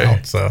and hang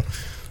out. So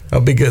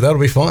that'll be good. That'll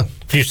be fun.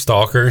 A few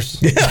stalkers.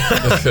 Yeah.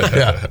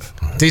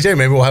 DJ,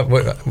 maybe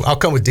I'll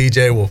come with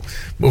DJ.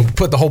 We'll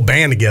put the whole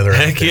band together.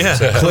 Heck yeah.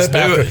 Clip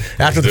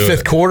after the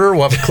fifth quarter,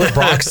 we'll have a Clip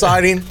Brock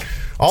sighting.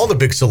 All the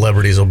big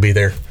celebrities will be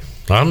there.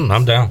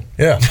 I'm down.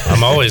 Yeah.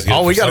 I'm always good.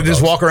 All we got to do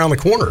is walk around the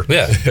corner.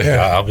 Yeah.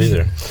 I'll be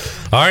there.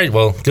 All right.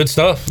 Well, good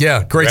stuff.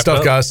 Yeah. Great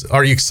stuff, guys.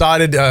 Are you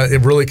excited?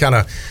 It really kind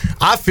of,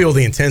 I feel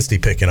the intensity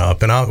picking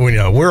up, and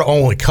we're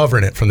only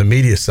covering it from the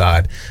media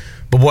side.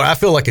 But boy, I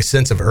feel like a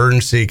sense of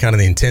urgency, kind of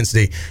the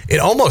intensity. It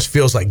almost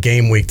feels like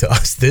game week to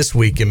us this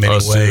week in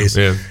many ways.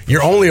 Yeah.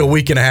 You're only a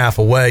week and a half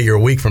away. You're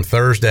a week from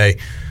Thursday.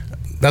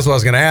 That's what I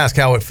was going to ask,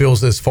 how it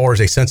feels as far as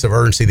a sense of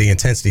urgency, the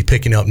intensity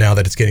picking up now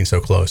that it's getting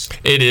so close.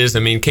 It is. I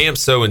mean,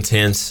 camp's so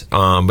intense,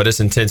 but it's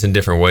intense in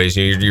different ways.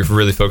 You're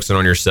really focusing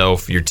on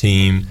yourself, your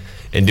team,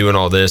 and doing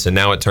all this. And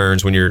now it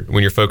turns when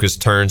your focus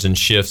turns and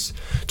shifts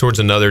towards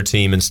another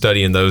team and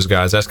studying those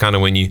guys. That's kind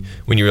of when you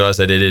realize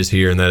that it is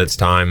here and that it's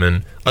time.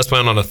 And us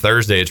playing on a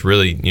Thursday, it's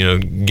really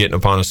getting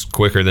upon us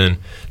quicker than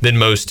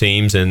most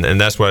teams, and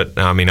that's what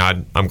I mean.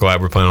 I'm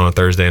glad we're playing on a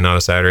Thursday and not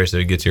a Saturday, so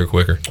it gets here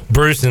quicker.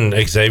 Bruce and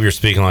Xavier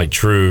speaking like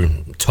true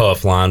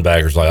tough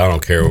linebackers. Like, I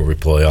don't care where we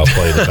play, I'll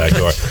play in the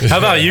backyard. How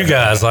about you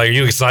guys? Like, are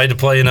you excited to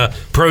play in a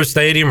pro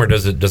stadium, or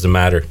does it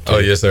matter? Oh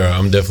yes, sir.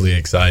 I'm definitely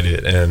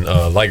excited, and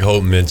like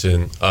Hope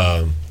mentioned,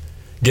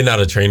 getting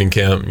out of training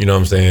camp, you know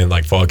what I'm saying,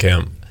 like fall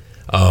camp,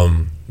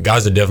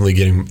 guys are definitely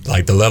getting,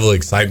 like, the level of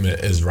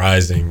excitement is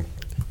rising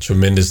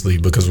tremendously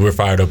because we're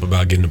fired up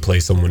about getting to play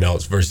someone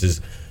else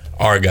versus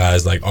our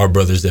guys, like our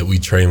brothers that we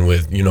train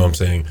with, you know what I'm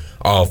saying,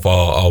 all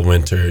fall, all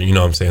winter, you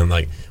know what I'm saying,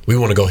 like, we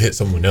want to go hit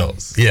someone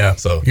else. Yeah.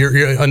 So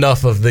you're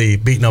enough of the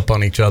beating up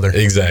on each other.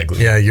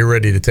 Exactly. Yeah, you're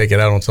ready to take it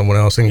out on someone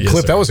else. And yes,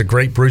 Clip, sir. that was a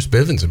great Bruce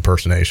Bivens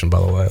impersonation,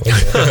 by the way.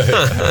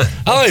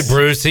 I like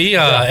Bruce. He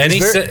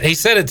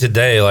said it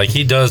today. Like,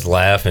 he does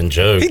laugh and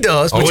joke. He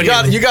does, but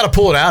you got to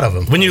pull it out of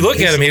him. When you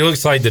look at him, he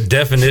looks like the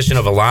definition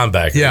of a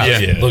linebacker. Yeah.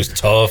 He looks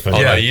tough. And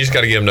You just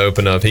got to get him to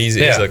open up. He's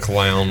a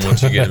clown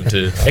once you get him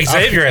to.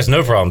 Xavier has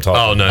no problem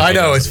talking. Oh no, I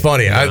know, it's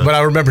funny, but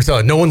I remember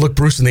telling no one looked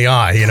Bruce in the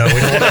eye. We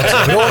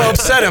don't want to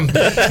upset him.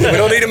 We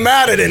don't need him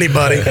mad at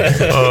anybody.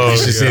 You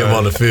should see him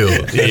on the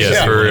field.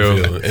 Yeah, for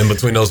real. In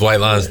between those white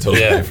lines, totally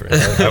different.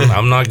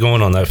 I'm not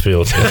going on that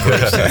field.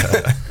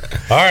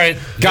 All right,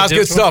 guys,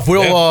 good stuff.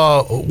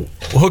 We'll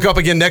hook up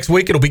again next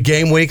week. It'll be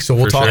game week, so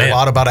we'll talk a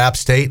lot about App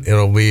State.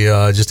 It'll be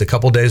just a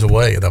couple days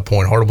away at that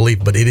point. Hard to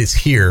believe, but it is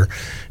here.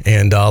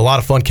 And a lot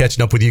of fun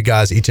catching up with you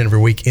guys each and every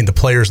week in the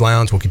Players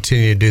Lounge. We'll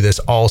continue to do this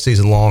all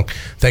season long.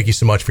 Thank you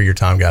so much for your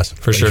time, guys.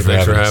 For sure.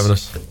 Thanks for having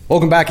us.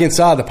 Welcome back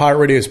inside the Pirate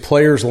Radio's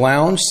Players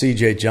Lounge.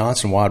 CJ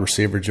Johnson, wide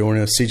receiver,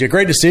 joining us. CJ,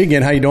 great to see you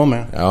again. How you doing,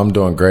 man? I'm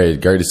doing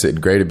great. Great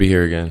to be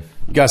here again.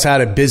 You guys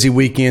had a busy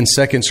weekend.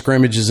 Second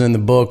scrimmages in the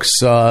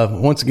books.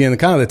 Once again, the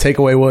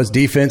takeaway was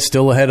defense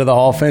still ahead of the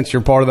offense.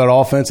 You're part of that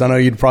offense. I know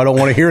you probably don't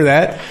want to hear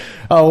that.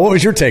 What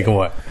was your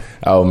takeaway?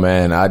 Oh,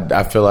 man,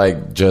 I feel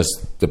like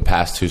just the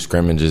past two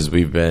scrimmages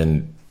we've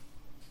been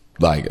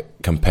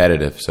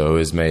competitive, so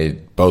it's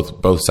made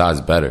both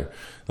sides better.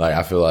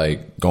 I feel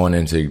like going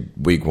into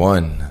week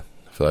one,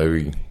 I feel like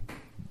we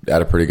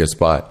at a pretty good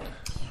spot.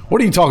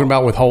 What are you talking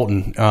about with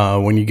Holton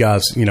when you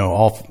guys,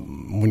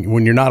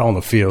 when you're not on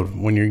the field,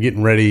 when you're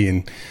getting ready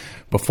and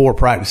before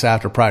practice,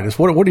 after practice?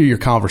 What do your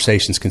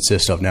conversations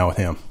consist of now with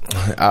him?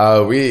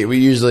 We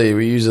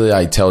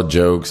usually tell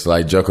jokes,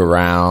 joke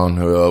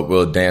around.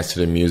 We'll dance to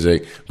the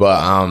music, but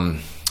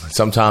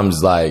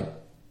sometimes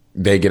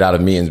they get out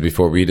of meetings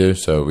before we do,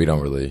 so we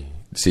don't really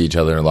see each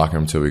other in the locker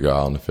room until we go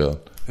out on the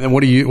field. And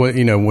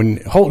then when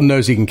Holton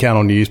knows he can count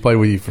on you, he's played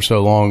with you for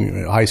so long,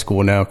 in high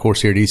school now, of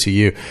course, here at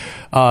ECU,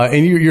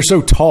 and you're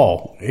so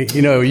tall.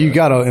 You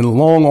got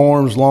long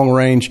arms, long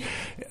range.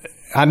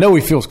 I know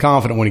he feels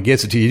confident when he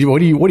gets it to you. What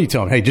do you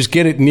tell him? Hey, just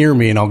get it near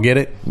me and I'll get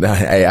it?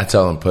 Hey, I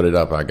tell him, put it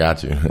up, I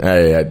got you.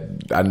 Hey,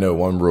 I know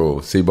one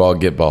rule: see ball,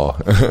 get ball.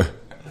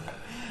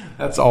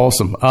 That's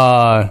awesome.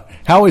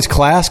 How is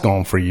class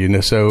going for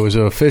you? So it was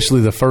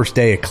officially the first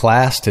day of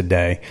class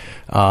today.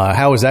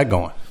 How is that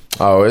going?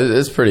 Oh,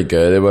 it's pretty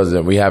good.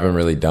 We haven't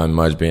really done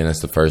much, being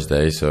it's the first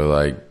day.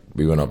 So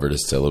we went over the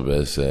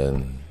syllabus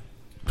and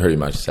pretty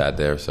much sat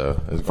there.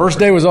 So first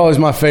day was always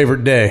my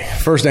favorite day.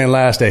 First day and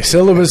last day,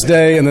 syllabus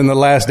day, and then the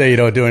last day you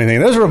don't do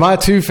anything. Those were my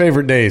two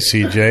favorite days.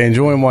 CJ,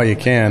 enjoy them while you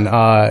can.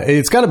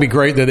 It's got to be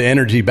great that the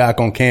energy back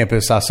on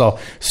campus. I saw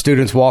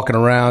students walking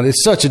around.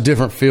 It's such a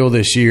different feel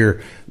this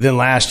year than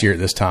last year at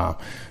this time.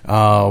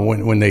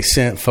 When they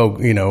sent folk,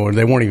 or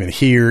they weren't even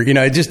here.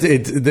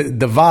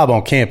 The vibe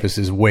on campus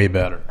is way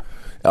better.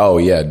 Oh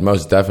yeah,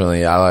 most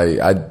definitely.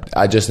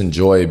 I just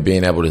enjoy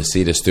being able to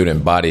see the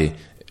student body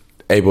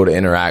able to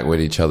interact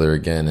with each other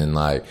again,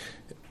 and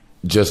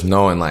just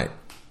knowing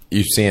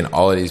you're seeing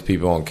all of these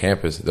people on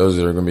campus. Those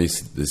are going to be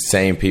the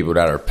same people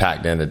that are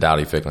packed into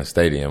Dowdy-Ficklen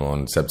Stadium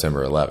on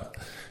September 11th.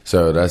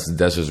 So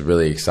that's just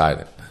really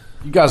exciting.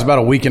 You guys about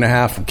a week and a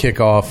half from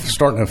kickoff,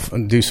 starting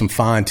to do some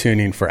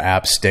fine-tuning for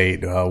App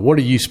State. What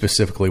are you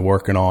specifically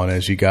working on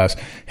as you guys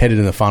headed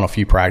in the final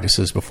few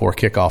practices before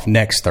kickoff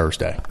next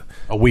Thursday,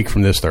 a week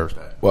from this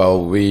Thursday?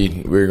 Well,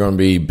 we're going to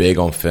be big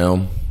on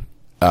film,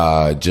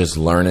 just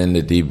learning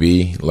the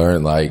DB.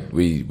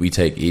 We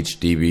take each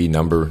DB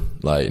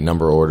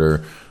number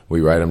order,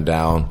 we write them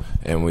down,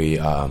 and we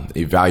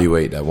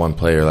evaluate that one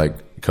player.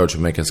 Coach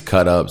will make us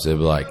cut-ups.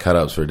 It'll be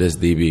cut-ups for this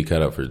DB,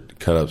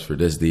 cut-ups for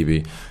this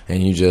DB.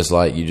 And you just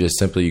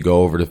simply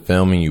go over the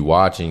film and you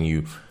watch and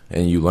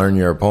you learn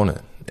your opponent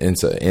in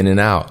and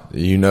out.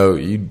 You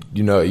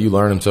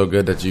learn him so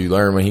good that you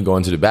learn when he go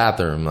into the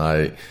bathroom.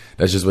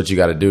 That's just what you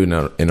got to do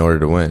in order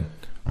to win.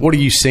 What are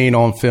you seeing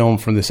on film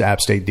from this App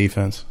State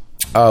defense?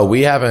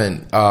 We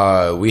haven't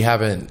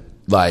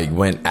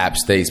went App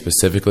State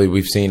specifically.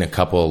 We've seen a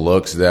couple of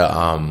looks that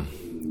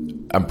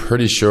I'm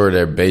pretty sure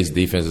their base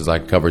defense is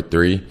cover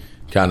 3,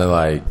 kind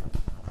of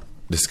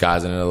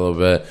disguising it a little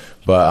bit.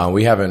 But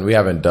we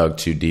haven't dug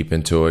too deep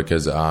into it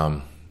because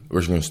we're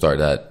just going to start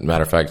that.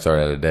 Matter of fact, start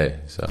that today.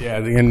 So yeah,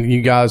 and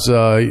you guys,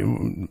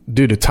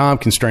 due to time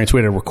constraints, we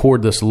had to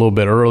record this a little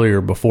bit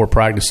earlier before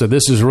practice. So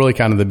this is really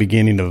kind of the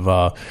beginning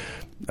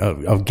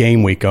of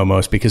game week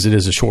almost, because it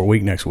is a short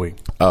week next week.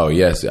 Oh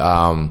yes.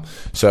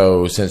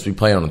 So since we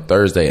play on a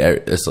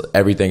Thursday,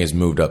 everything is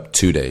moved up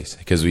 2 days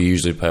because we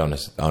usually play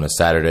on a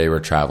Saturday.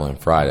 We're traveling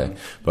Friday,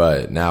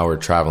 but now we're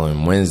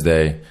traveling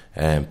Wednesday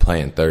and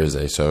playing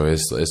Thursday. So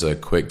it's a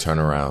quick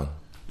turnaround.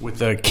 With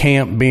the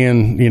camp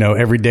being,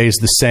 every day is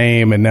the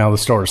same, and now the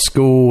start of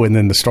school, and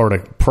then the start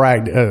of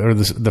practice, or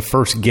the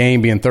first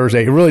game being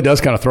Thursday, it really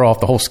does kind of throw off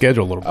the whole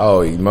schedule a little bit.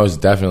 Oh,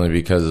 most definitely,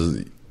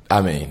 because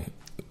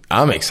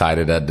I'm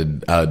excited that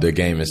the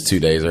game is 2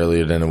 days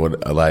earlier than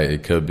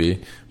it could be,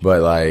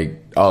 but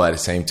all at the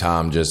same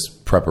time,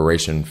 just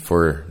preparation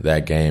for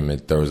that game,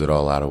 it throws it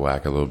all out of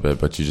whack a little bit.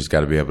 But you just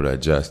got to be able to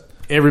adjust.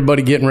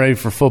 Everybody getting ready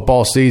for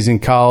football season,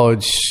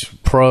 college,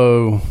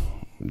 pro,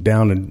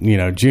 down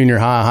to junior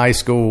high, high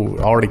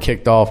school already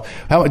kicked off.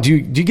 How do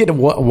you get to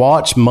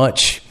watch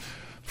much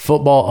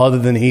football other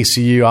than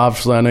ECU?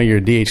 Obviously, I know you're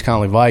a D.H.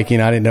 Conley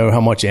Viking. I didn't know how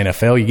much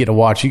NFL you get to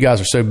watch. You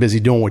guys are so busy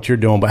doing what you're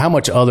doing, but how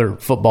much other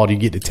football do you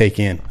get to take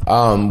in?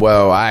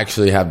 Well, I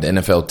actually have the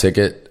NFL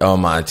ticket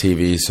on my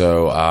TV,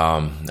 so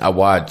I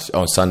watch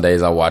on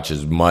Sundays. I watch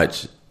as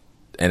much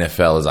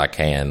NFL as I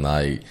can.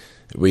 Like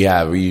we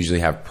usually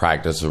have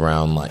practice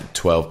around like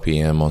 12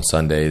 p.m. on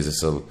Sundays.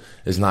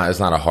 It's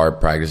not a hard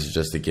practice. It's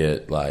just to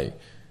get like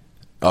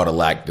all the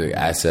lactic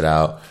acid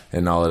out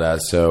and all of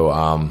that. So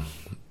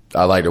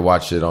I like to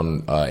watch it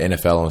on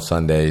NFL on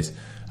Sundays.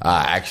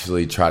 I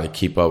actually try to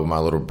keep up with my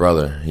little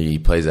brother. He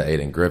plays at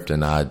Aiden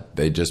Grifton.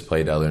 They just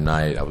played the other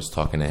night. I was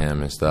talking to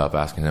him and stuff,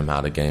 asking him how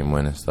the game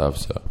went and stuff.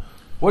 So,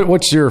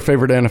 what's your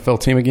favorite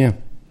NFL team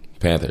again?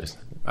 Panthers.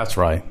 That's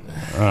right.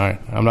 All right.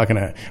 I'm not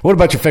gonna. What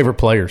about your favorite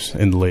players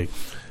in the league?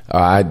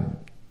 I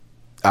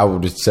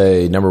would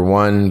say number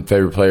one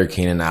favorite player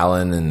Keenan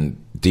Allen,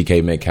 and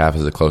DK Metcalf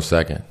is a close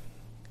second.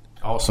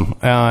 Awesome.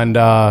 And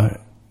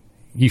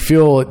you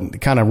feel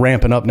it kind of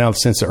ramping up now, the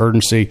sense of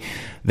urgency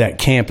that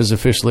camp is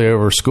officially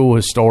over, school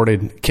has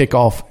started,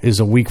 kickoff is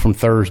a week from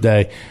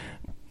Thursday.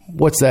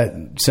 What's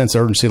that sense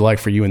of urgency like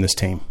for you and this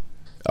team?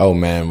 Oh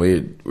man,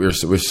 we're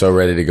so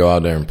ready to go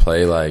out there and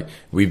play. Like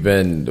we've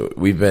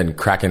been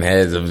cracking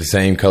heads of the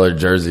same colored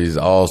jerseys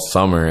all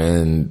summer,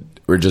 and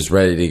we're just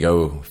ready to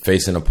go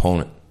face an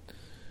opponent.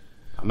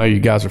 I know you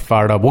guys are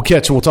fired up.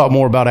 We'll talk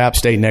more about App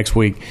State next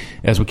week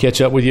as we catch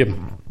up with you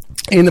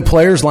in the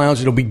Players Lounge.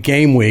 It'll be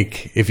game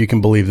week, if you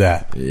can believe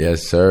that.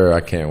 Yes, sir.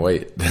 I can't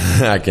wait.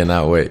 I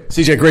cannot wait.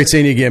 CJ, great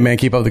seeing you again, man.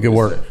 Keep up the good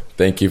work.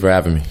 Thank you for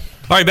having me.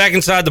 All right, back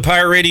inside the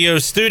Pirate Radio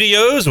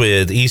studios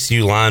with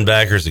ECU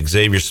linebackers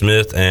Xavier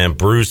Smith and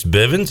Bruce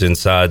Bivens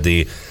inside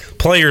the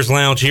Players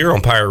Lounge here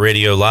on Pirate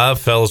Radio Live.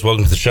 Fellas,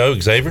 welcome to the show.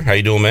 Xavier, how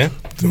you doing, man?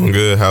 Doing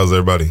good. How's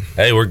everybody?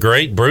 Hey, we're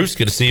great. Bruce,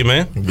 good to see you,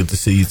 man. Good to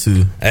see you,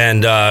 too.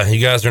 And you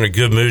guys are in a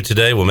good mood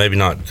today. Well, maybe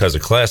not because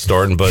of class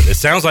starting, but it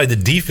sounds like the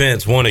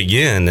defense won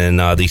again in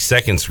the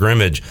second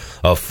scrimmage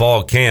of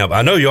fall camp.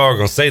 I know you all are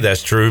going to say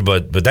that's true,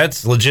 but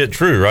that's legit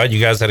true, right?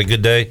 You guys had a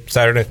good day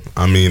Saturday?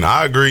 I mean,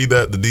 I agree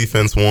that the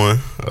defense won.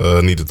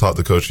 Need to talk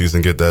to coaches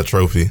and get that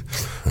trophy.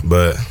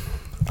 But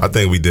I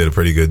think we did a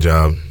pretty good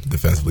job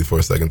defensively for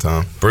a second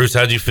time. Bruce,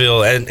 how'd you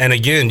feel? And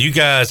again, you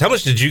guys, how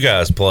much did you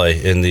guys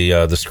play in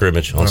the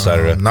scrimmage on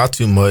Saturday? Not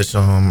too much.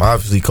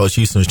 Obviously, Coach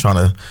Houston was trying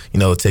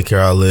to, take care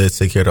of our legs,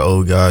 take care of the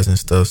old guys and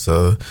stuff.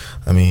 So,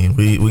 I mean,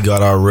 we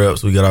got our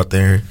reps. We got out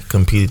there,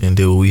 competed, and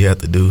did what we had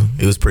to do.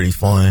 It was pretty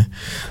fun.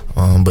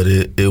 But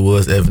it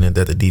was evident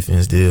that the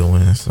defense did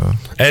win. So,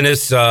 and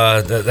it's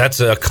that's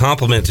a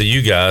compliment to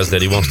you guys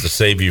that he wants to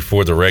save you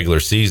for the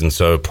regular season.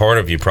 So part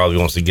of you probably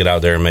wants to get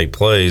out there and make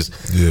plays.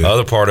 Yeah. The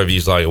other part of you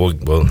is like,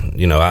 well,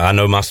 I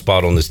know my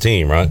spot on this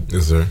team, right?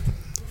 Yes, sir.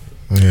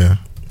 Yeah.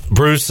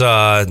 Bruce,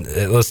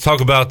 let's talk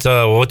about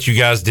what you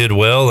guys did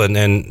well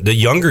and the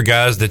younger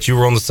guys that you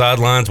were on the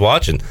sidelines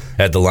watching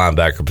at the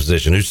linebacker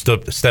position. Who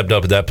stepped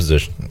up at that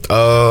position?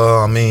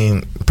 I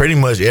mean, pretty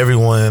much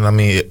everyone. I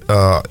mean,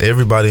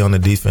 everybody on the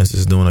defense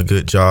is doing a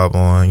good job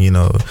on,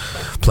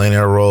 playing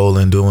their role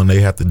and doing what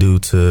they have to do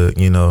to,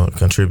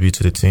 contribute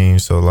to the team.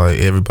 So, like,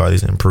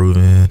 everybody's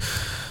improving.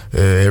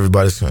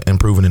 Everybody's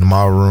improving in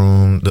my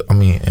room.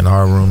 In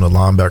our room, the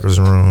linebackers'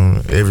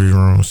 room, every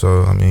room.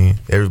 So,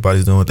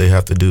 everybody's doing what they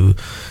have to do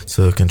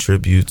to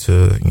contribute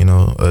to,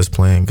 us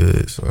playing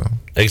good. So,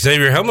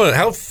 Xavier,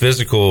 how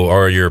physical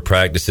are your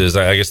practices?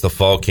 I guess the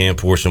fall camp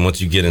portion,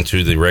 once you get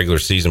into the regular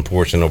season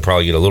portion, it'll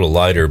probably get a little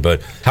lighter.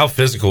 But how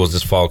physical is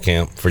this fall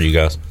camp for you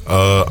guys?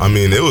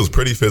 It was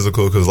pretty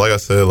physical because, like I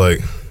said,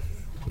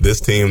 this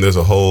team, there's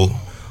a whole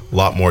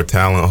lot more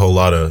talent, a whole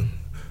lot of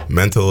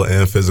mental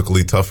and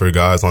physically tougher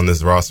guys on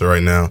this roster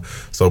right now.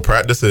 So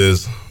practice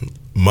is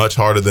much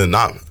harder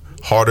not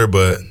harder,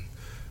 but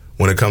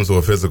when it comes to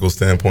a physical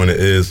standpoint,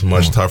 it is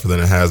much tougher than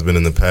it has been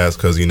in the past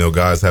because,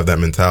 guys have that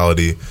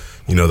mentality,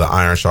 the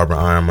iron sharpen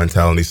iron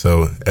mentality.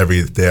 So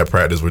every day at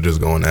practice, we're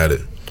just going at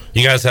it.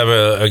 You guys have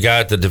a guy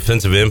at the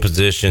defensive end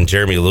position,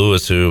 Jeremy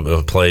Lewis,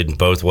 who played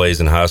both ways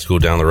in high school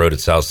down the road at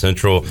South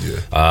Central.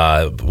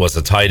 Yeah. Was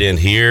a tight end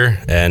here,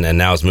 and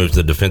now has moved to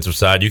the defensive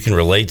side. You can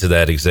relate to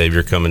that,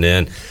 Xavier, coming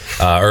in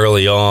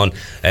early on,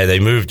 and they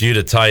moved you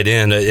to tight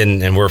end,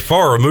 and we're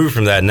far removed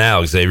from that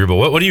now, Xavier. But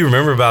what do you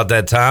remember about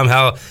that time?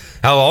 How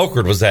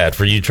awkward was that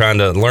for you trying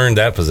to learn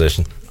that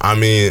position?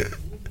 It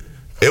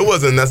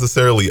wasn't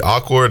necessarily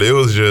awkward. It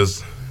was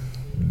just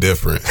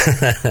different,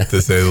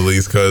 to say the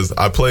least, because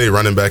I played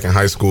running back in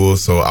high school,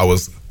 so I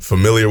was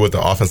familiar with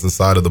the offensive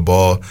side of the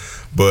ball.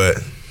 But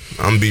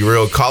I'm going to be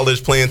real,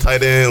 college playing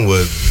tight end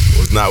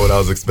was not what I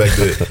was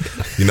expected.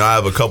 I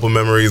have a couple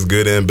memories,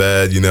 good and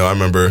bad. I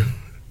remember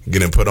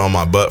getting put on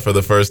my butt for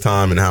the first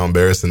time and how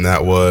embarrassing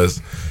that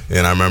was.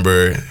 And I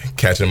remember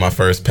catching my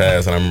first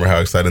pass, and I remember how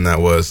exciting that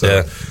was. So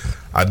yeah.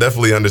 I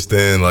definitely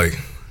understand,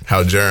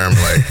 how Jerem,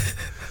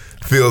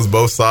 feels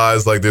both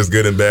sides, there's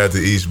good and bad to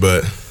each,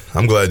 but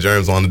I'm glad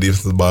Jerem's on the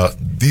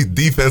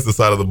defensive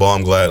side of the ball.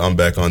 I'm glad I'm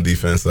back on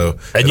defense, so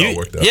it all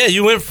worked out. Yeah,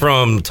 you went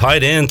from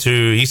tight end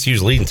to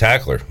ECU's leading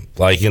tackler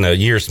like in a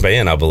year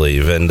span, I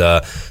believe. And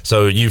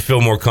so you feel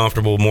more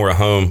comfortable, more at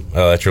home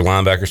at your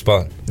linebacker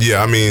spot?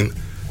 Yeah, I mean,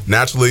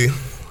 naturally,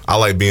 I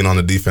like being on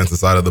the defensive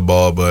side of the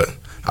ball, but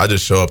I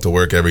just show up to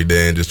work every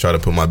day and just try to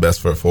put my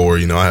best foot forward.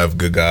 You know, I have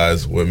good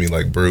guys with me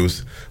like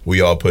Bruce. We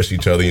all push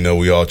each other. You know,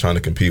 we all trying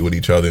to compete with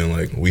each other, and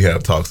like we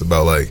have talks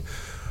about like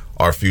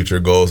our future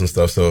goals and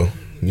stuff. So,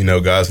 you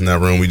know, guys in that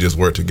room, we just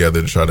work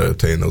together to try to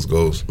attain those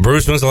goals.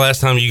 Bruce, when's the last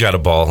time you got a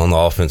ball on the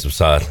offensive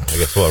side? I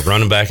guess what,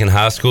 running back in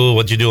high school?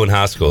 What'd you do in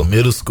high school?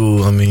 Middle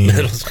school. I mean,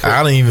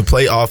 I didn't even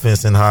play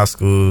offense in high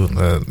school.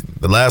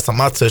 The last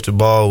time I touched the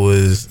ball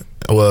was.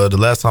 Well, the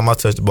last time I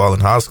touched the ball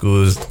in high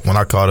school was when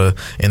I caught an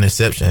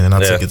interception and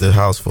I took it to the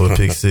house for a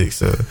pick six.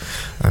 So,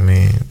 I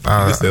mean,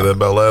 you said that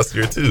about last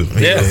year too.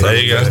 Yeah, there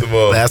you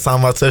go. Last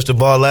time I touched the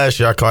ball last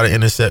year, I caught an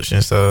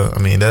interception. So, I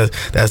mean,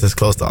 that's as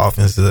close to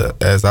offense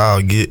as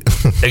I'll get.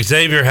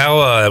 Xavier,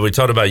 how we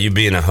talked about you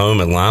being at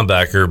home at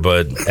linebacker,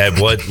 but at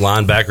what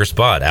linebacker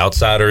spot,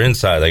 outside or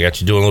inside? They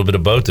got you doing a little bit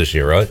of both this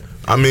year, right?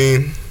 I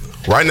mean,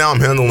 right now I'm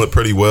handling it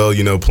pretty well.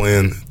 You know,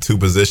 playing two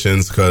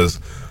positions because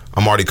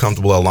I'm already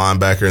comfortable at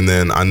linebacker, and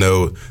then I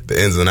know the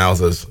ins and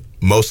outs of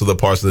most of the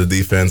parts of the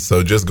defense.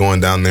 So just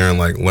going down there and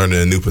like learning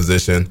a new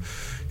position,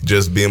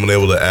 just being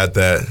able to add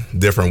that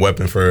different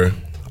weapon for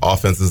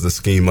offenses to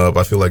scheme up,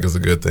 I feel like it's a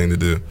good thing to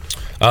do.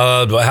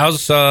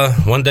 How's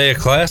one day of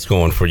class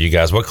going for you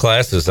guys? What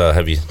classes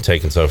have you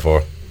taken so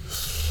far?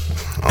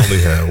 I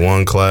only had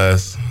one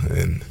class,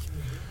 and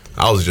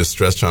I was just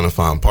stressed trying to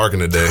find parking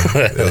today.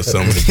 There was so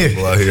many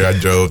people out here. I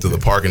drove to the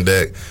parking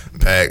deck,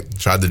 packed,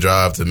 tried to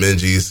drive to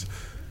Minji's.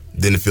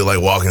 Didn't feel like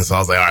walking, so I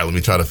was like, all right, let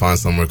me try to find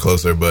somewhere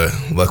closer. But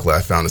luckily,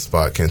 I found a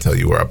spot. Can't tell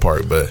you where I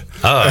parked, but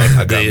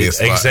I got me a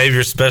spot.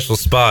 Xavier's special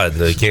spot.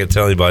 You can't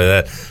tell anybody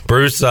that.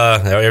 Bruce,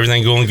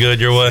 everything going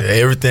good your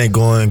way? Everything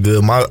going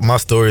good. My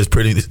story is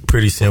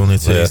pretty similar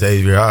to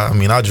Xavier. I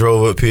mean, I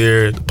drove up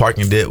here. The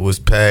parking deck was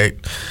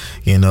packed.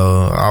 You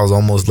know, I was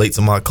almost late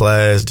to my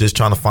class, just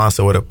trying to find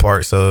somewhere to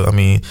park. So, I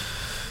mean,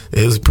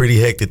 it was pretty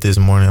hectic this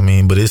morning. I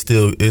mean, but it's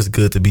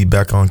good to be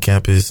back on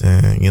campus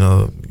and, you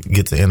know,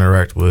 get to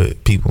interact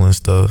with people and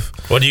stuff.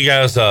 What are you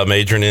guys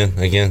majoring in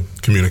again?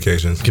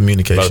 Communications.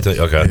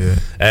 Okay. Yeah.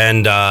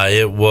 And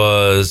it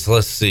was,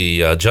 let's see,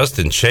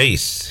 Justin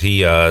Chase.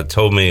 He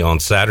told me on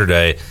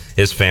Saturday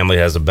his family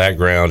has a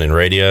background in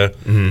radio,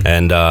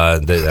 and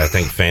I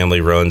think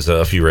family runs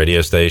a few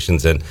radio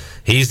stations, and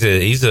he's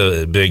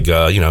a big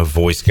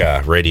voice guy,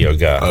 radio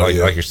guy,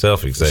 like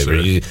yourself,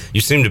 Xavier. Sure.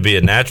 You seem to be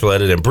a natural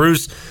at it. And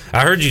Bruce,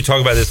 I heard you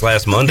talk about this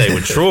last Monday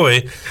with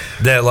Troy,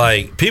 that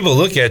like people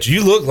look at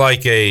you look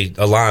like a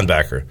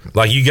linebacker,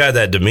 like you got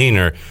that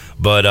demeanor.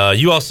 But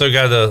you also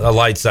got a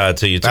light side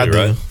to you too,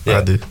 right? Yeah.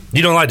 I do.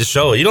 You don't like to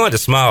show it. You don't like to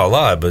smile a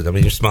lot, but I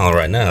mean, you're smiling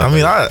right now. I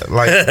mean,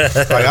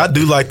 I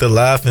do like to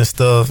laugh and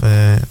stuff,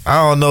 and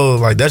I don't know,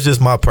 like that's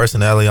just my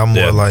personality. I'm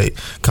more like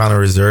kind of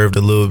reserved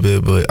a little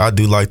bit, but I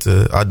do like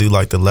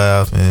to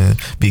laugh and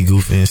be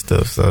goofy and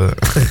stuff. So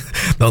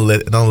don't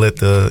let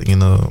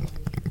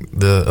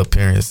the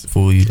appearance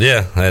fool you.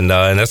 Yeah, and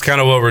that's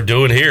kind of what we're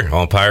doing here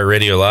on Pirate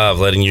Radio Live,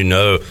 letting you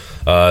know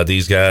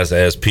these guys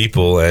as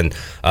people. And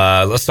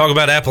let's talk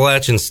about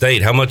Appalachian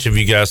State. How much have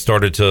you guys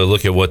started to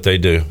look at what they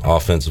do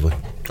offensively?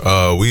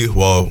 We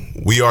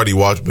already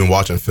been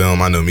watching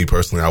film. I know me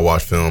personally, I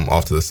watch film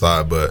off to the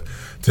side, but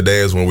today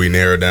is when we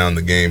narrow down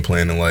the game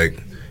plan and like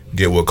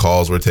get what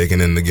calls we're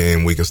taking in the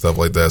game week and stuff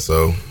like that.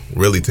 So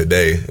really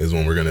today is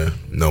when we're gonna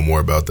know more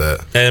about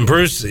that. And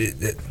Bruce,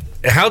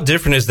 how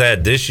different is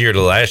that this year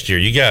to last year?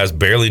 You guys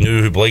barely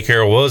knew who Blake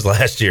Harrell was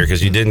last year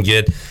because you didn't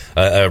get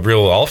a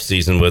real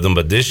offseason with him.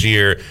 But this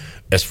year,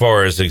 as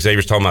far as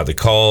Xavier's talking about the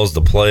calls,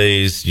 the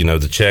plays, you know,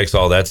 the checks,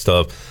 all that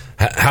stuff,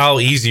 how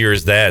easier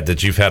is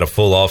that you've had a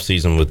full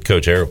offseason with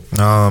Coach Harrell?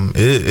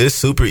 It's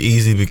super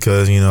easy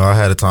because, you know, I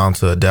had a time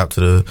to adapt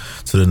to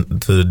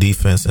the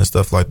defense and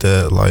stuff like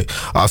that. Like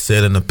I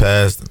said in the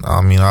past,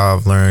 I mean,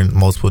 I've learned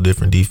multiple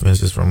different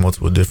defenses from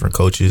multiple different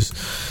coaches,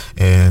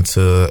 and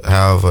to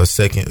have a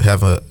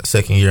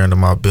second year under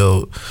my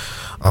belt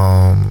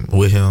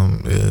with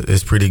him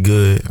is pretty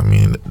good. I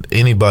mean,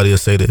 anybody will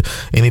say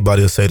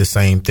the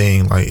same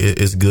thing. Like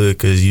it's good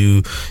because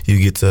you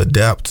get to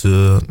adapt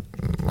to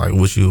like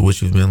what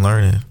you've been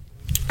learning.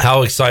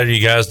 How excited are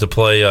you guys to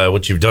play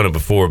what you've done it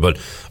before, but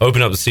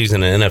open up the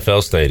season in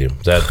NFL Stadium?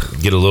 Does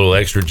that get a little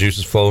extra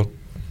juices flowing?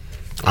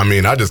 I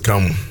mean, I just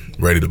come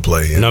ready to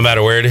play. No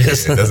matter where it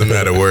is? It doesn't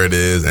matter where it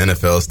is,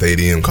 NFL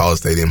Stadium, college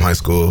stadium, high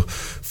school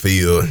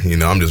field. You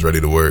know, I'm just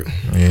ready to work.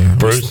 Yeah,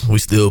 Bruce? We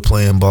still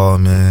playing ball,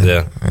 man.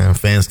 Yeah. And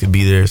fans could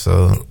be there,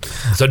 so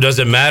does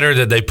it matter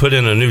that they put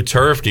in a new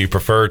turf? Do you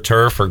prefer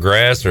turf or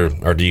grass, or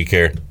do you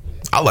care?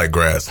 I like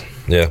grass.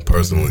 Yeah.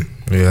 Personally.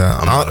 Yeah.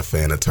 I'm not a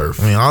fan of turf.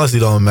 I mean, honestly,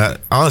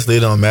 it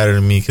don't matter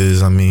to me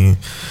because, I mean,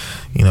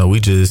 you know, we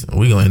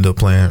gonna end up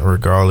playing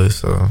regardless.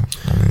 So,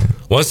 I mean.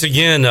 Once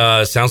again,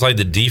 sounds like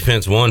the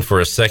defense won for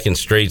a second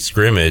straight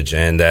scrimmage,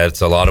 and that's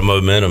a lot of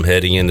momentum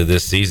heading into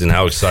this season.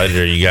 How excited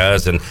are you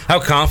guys, and how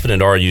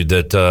confident are you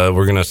that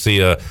we're going to see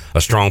a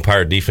strong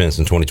Pirate defense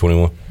in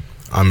 2021?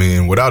 I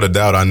mean, without a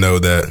doubt, I know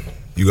that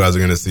you guys are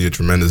going to see a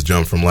tremendous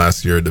jump from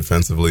last year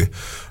defensively.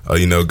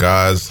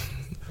 Guys,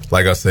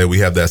 like I said, we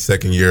have that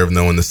second year of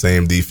knowing the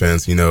same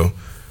defense.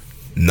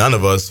 None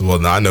of us,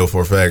 well, I know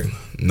for a fact,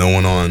 no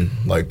one on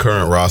like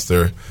current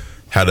roster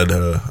had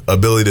the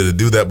ability to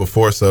do that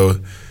before. So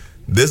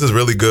this is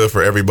really good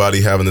for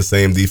everybody having the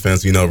same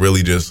defense,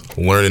 really just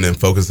learning and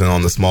focusing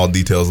on the small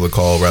details of the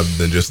call rather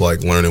than just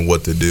like learning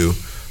what to do.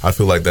 I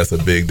feel like that's a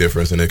big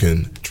difference, and it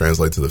can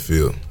translate to the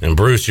field. And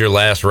Bruce, your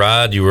last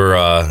ride, you were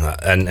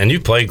and you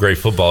played great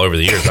football over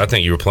the years. I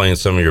think you were playing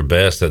some of your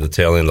best at the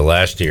tail end of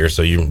last year,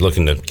 so you're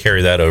looking to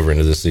carry that over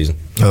into this season.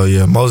 Oh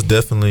yeah, most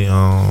definitely.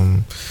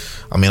 I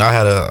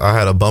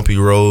had a bumpy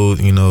road,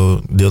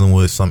 dealing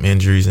with some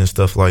injuries and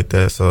stuff like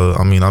that. So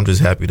I'm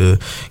just happy to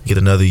get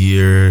another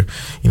year,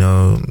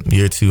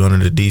 year 2 under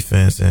the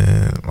defense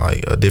and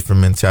like a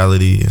different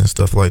mentality and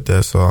stuff like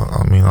that. So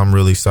I'm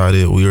really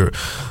excited. We're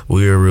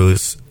really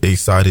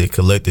excited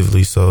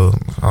collectively. So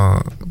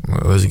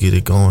let's get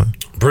it going.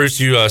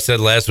 Bruce, you said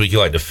last week you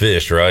like to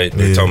fish, right?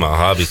 You're talking about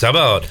hobbies. How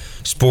about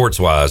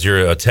sports-wise?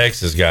 You're a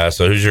Texas guy,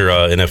 so who's your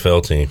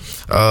NFL team?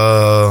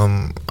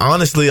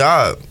 Honestly,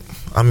 I'm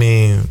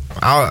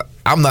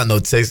not no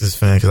Texas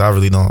fan because I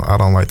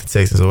don't like the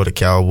Texans or the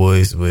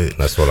Cowboys. But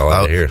that's what I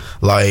like to hear.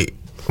 Like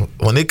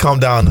when it come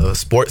down to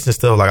sports and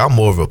stuff, like I'm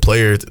more of a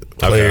player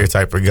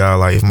type of guy.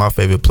 Like if my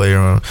favorite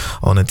player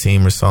on a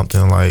team or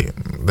something, like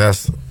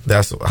that's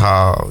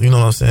how, you know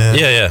what I'm saying?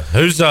 Yeah.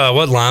 Who's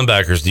what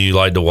linebackers do you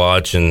like to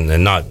watch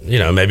and not,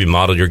 maybe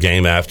model your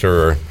game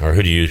after, or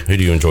who do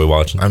you enjoy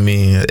watching?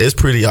 It's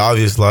pretty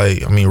obvious.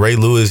 Like Ray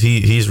Lewis,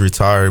 he's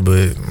retired,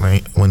 but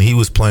like when he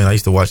was playing, I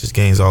used to watch his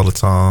games all the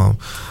time.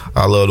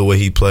 I love the way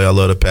he play. I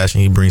love the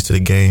passion he brings to the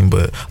game.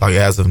 But like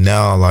as of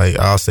now, like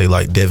I'll say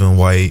like Devin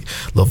White,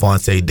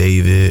 Levante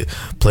David,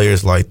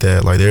 players like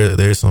that. Like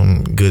there's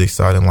some good,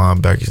 exciting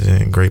linebackers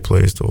and great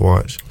players to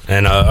watch.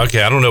 And I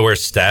don't know where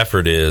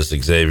Stafford is,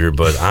 Xavier,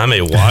 but I'm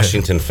a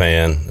Washington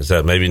fan. Is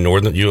that maybe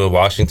you a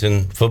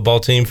Washington football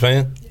team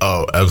fan?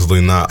 Oh,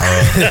 absolutely not.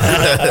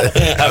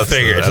 I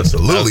figured.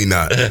 Absolutely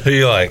not. Who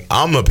you like?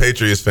 I'm a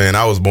Patriots fan.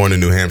 I was born in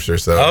New Hampshire,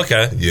 so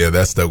okay. Yeah,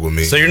 that stuck with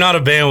me. So you're not a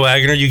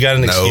bandwagoner? You got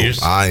an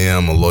excuse? No, I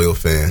am a loyal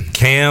fan.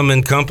 Cam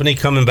and company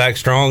coming back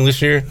strong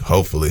this year?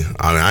 Hopefully.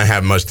 I didn't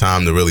have much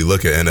time to really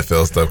look at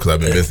NFL stuff because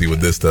I've been busy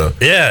with this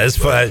stuff. Yeah, it's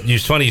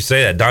funny you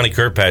say that. Donnie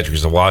Kirkpatrick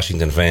is a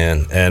Washington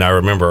fan, and I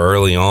remember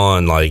early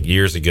on, like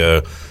years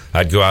ago,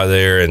 I'd go out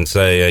there and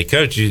say, "Hey,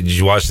 Coach, did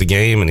you watch the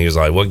game?" And he was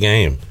like, "What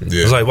game?"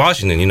 Yeah. I was like,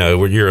 "Washington,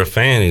 you're a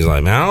fan." He's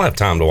like, "Man, I don't have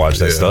time to watch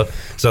that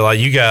stuff." So, like,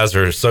 you guys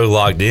are so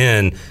locked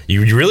in,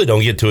 you really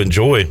don't get to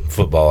enjoy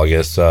football, I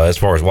guess, as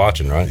far as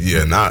watching, right?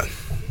 Yeah, not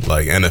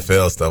like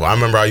NFL stuff. I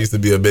remember I used to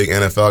be a big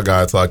NFL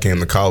guy until I came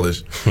to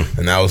college,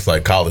 and now it's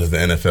like college is the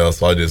NFL,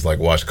 so I just like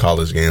watch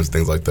college games,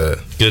 things like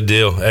that. Good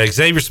deal.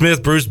 Xavier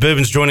Smith, Bruce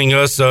Bibbins joining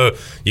us. So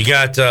you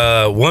got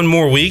one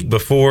more week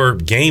before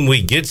game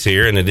week gets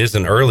here, and it is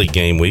an early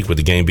game week with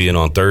the game being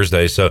on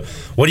Thursday. So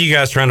what are you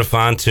guys trying to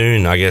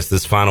fine-tune, I guess,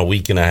 this final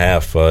week and a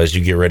half as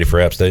you get ready for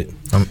App State?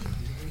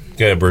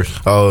 Go ahead, Bruce.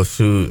 Oh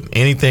shoot!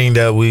 Anything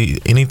that we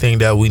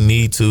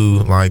need to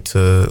like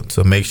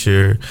to make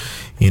sure,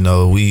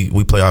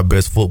 we play our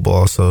best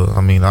football. So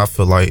I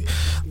feel like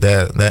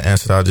that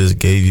answer I just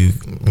gave you,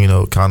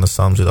 kind of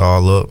sums it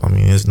all up.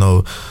 There's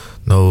no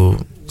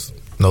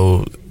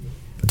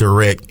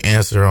direct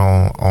answer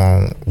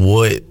on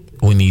what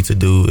we need to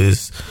do.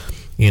 Is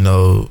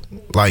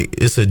like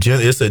it's a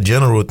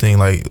general thing.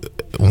 Like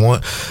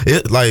one,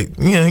 it like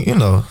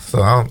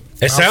So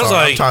it sounds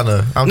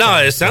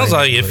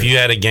like if you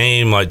had a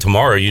game like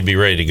tomorrow, you'd be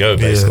ready to go.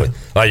 Basically,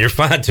 like you're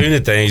fine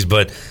tuning things,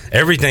 but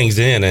everything's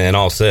in and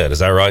all set. Is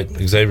that right,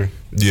 Xavier?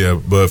 Yeah,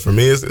 but for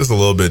me, it's a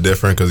little bit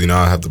different because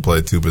I have to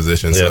play 2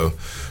 positions. Yep. So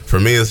for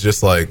me, it's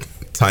just like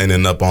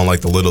tightening up on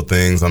like the little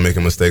things. I'm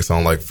making mistakes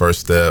on like first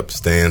step,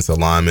 stance,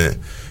 alignment,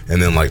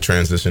 and then like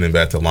transitioning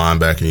back to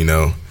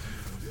linebacker.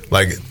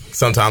 Like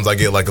sometimes I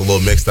get like a little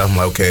mixed up. I'm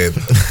like, okay,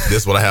 this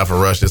is what I have for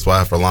rush, this is what I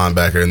have for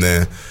linebacker, and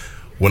then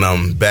when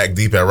I'm back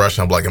deep at rush,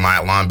 I'm like, am I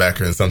at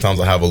linebacker? And sometimes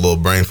I have a little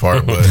brain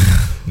fart, but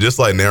just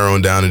like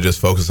narrowing down and just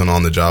focusing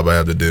on the job I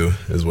have to do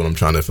is what I'm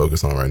trying to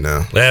focus on right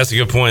now. That's a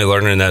good point,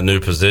 learning that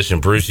new position.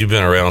 Bruce, you've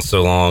been around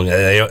so long.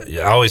 I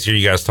always hear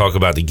you guys talk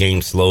about the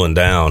game slowing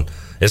down.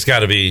 It's got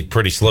to be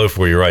pretty slow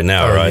for you right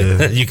now, right?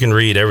 Yeah. You can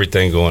read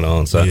everything going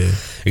on. So,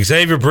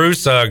 Xavier,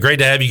 Bruce, great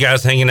to have you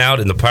guys hanging out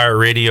in the Pirate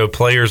Radio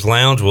Players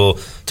Lounge. We'll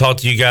talk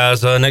to you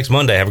guys next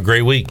Monday. Have a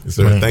great week. Yes,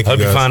 sir. Thank you.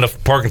 Hope you find a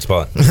parking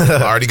spot.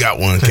 I already got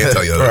one. Can't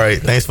tell you that. All right.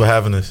 Thanks for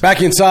having us.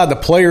 Back inside the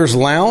Players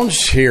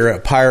Lounge here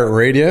at Pirate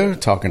Radio,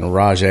 talking to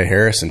Rajay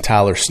Harris and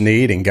Tyler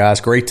Snead. And guys,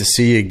 great to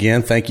see you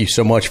again. Thank you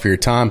so much for your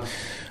time.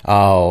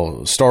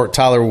 I'll start,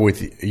 Tyler,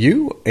 with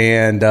you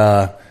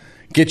and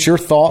get your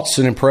thoughts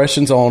and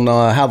impressions on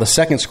how the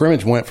second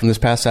scrimmage went from this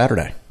past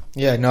Saturday.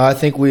 Yeah, no, I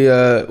think we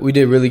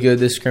did really good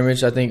this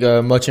scrimmage. I think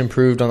much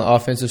improved on the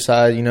offensive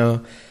side.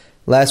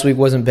 Last week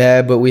wasn't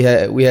bad, but we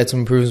had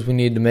some improvements we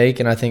needed to make,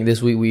 and I think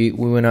this week we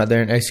went out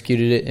there and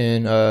executed it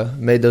and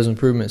made those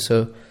improvements.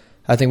 So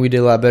I think we did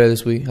a lot better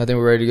this week. I think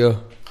we're ready to go.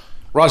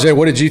 Rajay,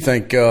 what did you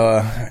think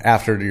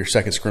after your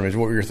second scrimmage?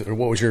 What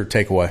was your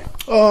takeaway?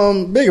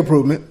 Big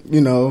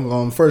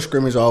improvement. First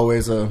scrimmage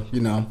always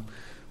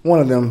one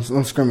of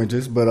them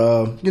scrimmages, but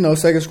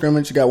second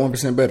scrimmage you got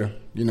 1% better.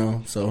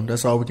 So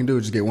that's all we can do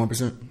is just get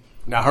 1%.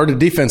 Now, I heard the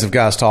defensive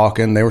guys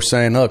talking. They were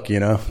saying, look,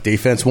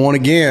 defense won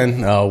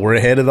again. We're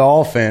ahead of the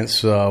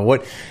offense.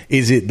 What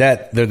is it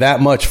that they're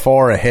that much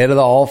far ahead of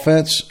the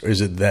offense?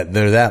 Is it that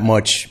they're that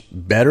much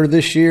better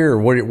this year? Or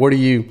what do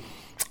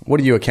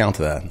you account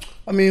to that?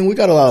 I mean, we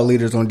got a lot of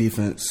leaders on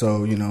defense,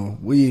 so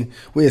we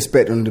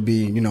expect them to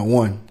be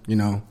one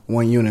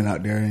unit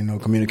out there,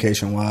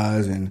 communication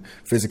wise and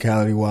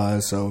physicality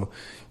wise. So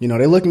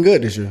they're looking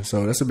good this year.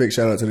 So that's a big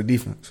shout out to the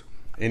defense.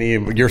 Any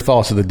of your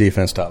thoughts of the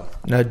defense, Tyler?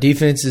 No,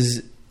 defense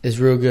is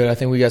real good. I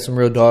think we got some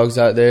real dogs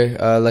out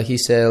there. Like he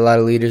said, a lot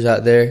of leaders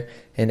out there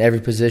in every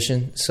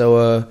position.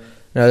 So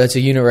that's a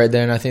unit right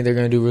there, and I think they're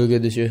going to do really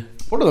good this year.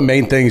 What are the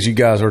main things you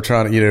guys are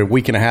trying to, a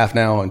week and a half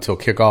now until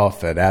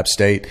kickoff at App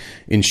State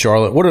in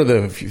Charlotte? What are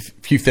the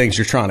few things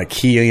you're trying to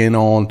key in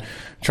on,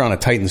 trying to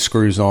tighten the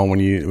screws on when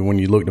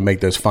you look to make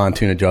those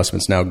fine-tune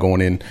adjustments now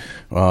going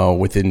in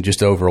within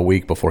just over a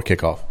week before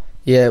kickoff?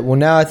 Yeah, well,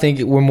 now I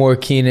think we're more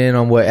keen in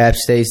on what App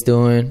State's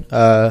doing,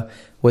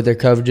 what their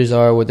coverages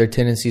are, what their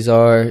tendencies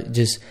are.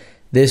 Just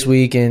this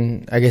week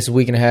and I guess a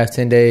week and a half,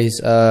 10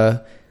 days,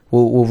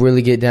 we'll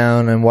really get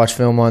down and watch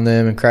film on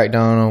them and crack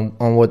down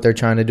on what they're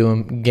trying to do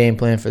and game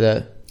plan for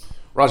that.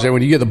 Rajay,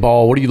 when you get the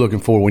ball, what are you looking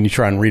for when you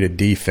try and read a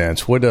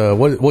defense?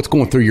 What's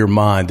going through your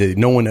mind?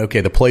 Knowing,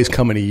 okay, the play's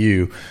coming to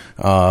you,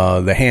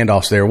 the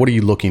handoff's there. What are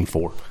you looking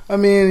for? I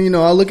mean,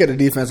 I look at the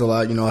defense a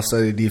lot. I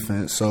study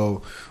defense.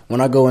 So when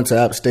I go into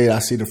App State, I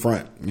see the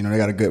front. They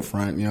got a good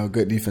front,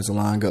 good defensive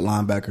line, good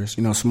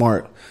linebackers,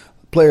 smart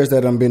players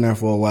that have been there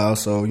for a while.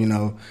 So,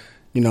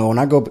 when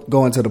I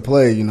go into the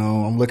play,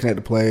 I'm looking at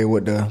the play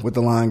with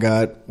the line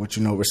got, with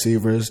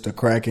receivers, the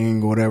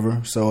cracking,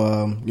 whatever. So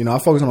I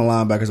focus on the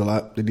linebackers a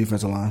lot, the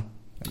defensive line,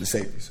 and the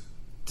safeties.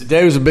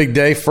 Today was a big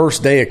day,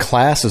 first day of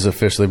classes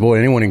officially. Boy,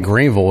 anyone in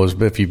Greenville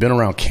if you've been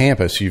around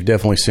campus, you've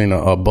definitely seen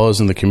a buzz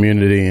in the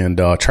community and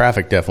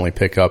traffic definitely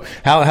pick up.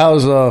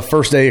 How's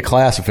first day of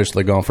class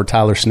officially going for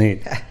Tyler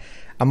Snead?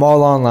 I'm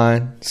all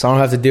online, so I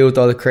don't have to deal with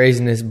all the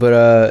craziness.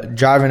 But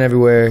driving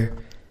everywhere.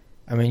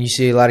 I mean, you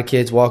see a lot of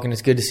kids walking.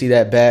 It's good to see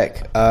that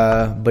back,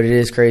 but it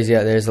is crazy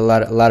out there. There's a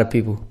lot of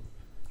people.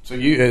 So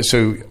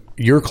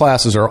your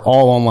classes are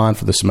all online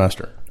for the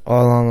semester?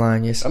 All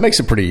online, yes. That makes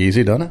it pretty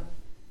easy, doesn't it?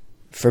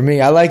 For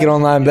me, I like it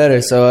online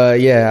better. So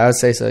I would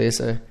say so, yes,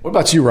 sir. What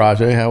about you,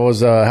 Rajay? How was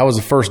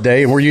the first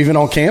day, and were you even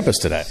on campus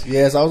today?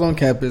 Yes, I was on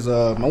campus.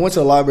 I went to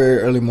the library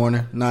early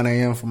morning, 9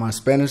 a.m. for my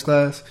Spanish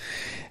class,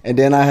 and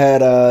then I had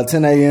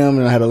 10 a.m.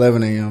 and I had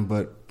 11 a.m.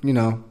 But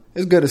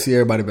it's good to see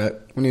everybody back.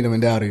 We need them in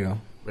Dowdy,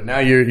 But now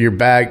you're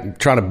back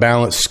trying to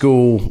balance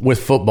school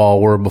with football,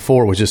 where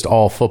before it was just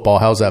all football.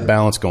 How's that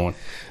balance going?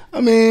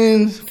 I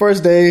mean,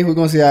 first day, we're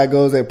going to see how it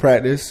goes at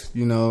practice.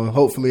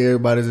 Hopefully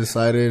everybody's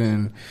excited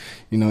and,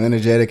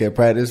 energetic at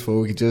practice before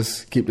we can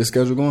just keep the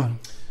schedule going.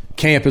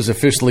 Camp is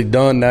officially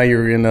done. Now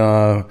you're in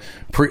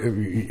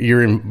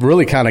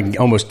really kind of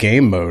almost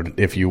game mode,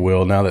 if you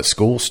will, now that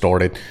school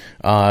started.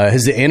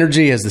 Has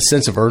the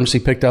sense of urgency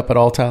picked up at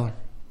all, Tyler?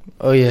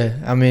 Oh, yeah.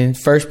 I mean,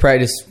 first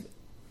practice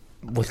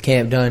with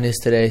camp done is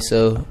today,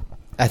 so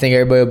I think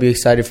everybody will be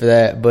excited for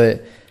that.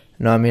 But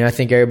I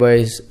think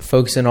everybody's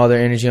focusing all their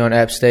energy on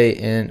App State,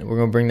 and we're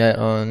going to bring that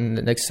on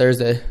next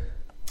Thursday.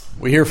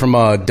 We hear from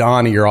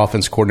Donnie, your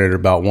offense coordinator,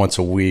 about once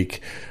a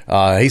week.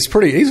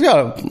 He's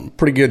got a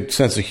pretty good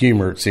sense of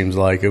humor, it seems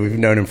like. We've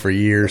known him for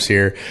years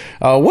here.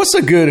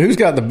 Who's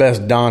got the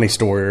best Donnie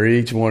story, or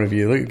each one of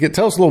you?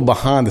 Tell us a little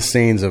behind the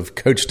scenes of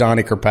Coach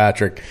Donnie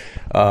Kirkpatrick.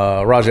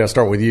 Rajay, I'll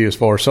start with you as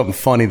far as something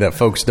funny that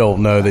folks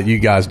don't know that you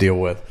guys deal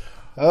with.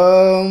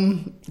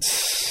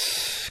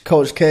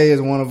 Coach K is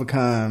one of a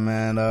kind,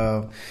 man.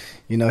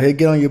 He'll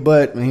get on your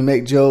butt and he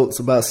make jokes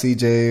about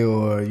CJ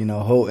or,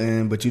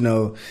 Holton, but,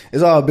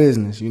 it's all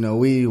business.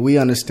 We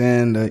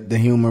understand the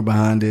humor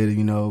behind it,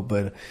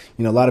 but,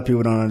 a lot of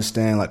people don't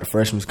understand, like the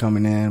freshmen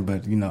coming in,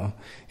 but,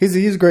 he's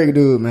a great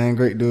dude, man.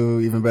 Great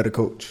dude, even better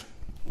coach.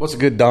 What's a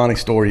good Donnie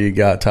story you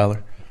got,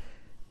 Tyler?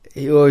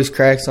 He always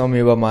cracks on me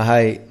about my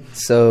height.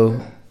 So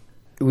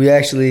we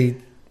actually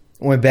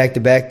went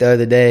back-to-back the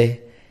other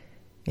day.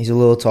 He's a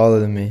little taller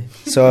than me.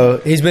 So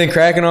he's been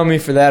cracking on me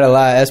for that a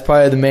lot. That's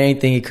probably the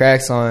main thing he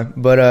cracks on.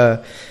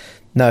 But,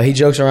 no, he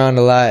jokes around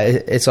a lot.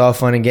 It's all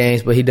fun and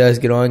games, but he does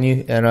get on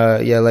you. And,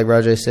 like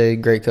Rajay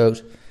said, great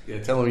coach.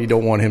 Yeah, tell him you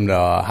don't want him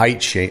to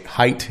height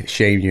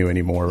shame you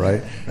anymore,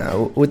 right?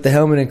 No, with the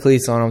helmet and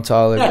cleats on, I'm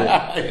taller.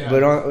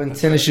 But on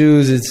tennis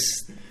shoes,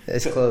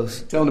 it's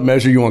close. Tell him to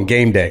measure you on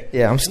game day.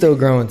 Yeah, I'm still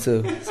growing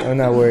too, so I'm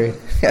not worried.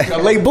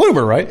 A late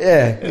bloomer, right?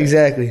 Yeah,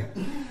 exactly.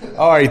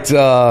 All right,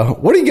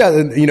 what do you got?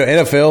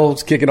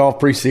 NFL's kicking off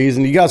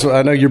preseason. You guys,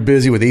 I know you're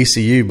busy with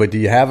ECU, but do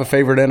you have a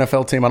favorite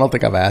NFL team? I don't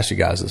think I've asked you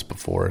guys this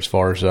before, as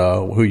far as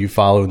who you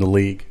follow in the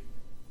league.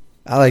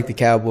 I like the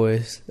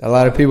Cowboys. A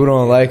lot of people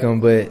don't like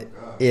them, but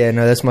yeah,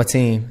 no, that's my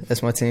team.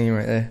 That's my team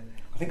right there.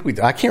 I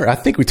I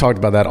think we talked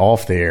about that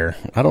off the air.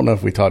 I don't know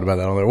if we talked about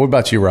that on there. What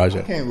about you, Rajah?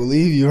 I can't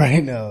believe you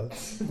right now.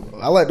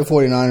 I like the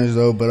 49ers,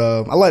 though, but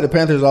I like the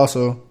Panthers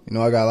also. You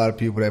know, I got a lot of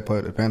people that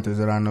play the Panthers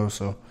that I know,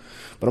 so.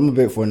 But I'm a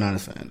big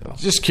 49ers fan, though.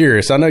 Just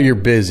curious. I know you're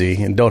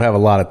busy and don't have a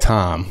lot of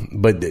time,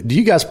 but do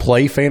you guys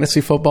play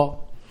fantasy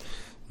football?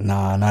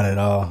 Nah, not at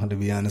all, to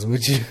be honest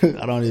with you.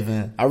 I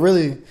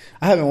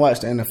haven't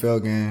watched the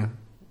NFL game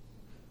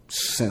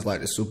since,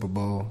 like, the Super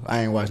Bowl.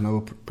 I ain't watched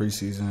no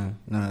preseason,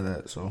 none of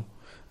that, so.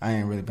 I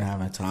ain't really been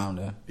having time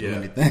to do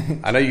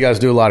anything. I know you guys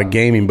do a lot of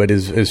gaming, but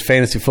is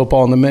fantasy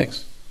football in the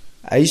mix?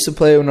 I used to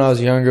play when I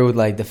was younger with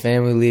like the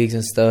family leagues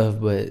and stuff,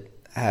 but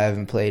I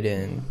haven't played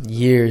in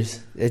years.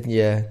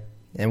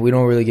 And we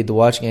don't really get to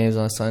watch games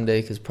on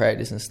Sunday because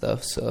practice and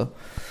stuff. So,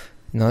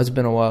 it's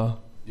been a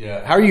while.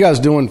 Yeah. How are you guys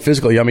doing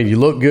physically? I mean, you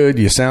look good,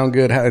 you sound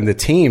good, and the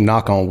team,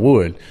 knock on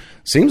wood,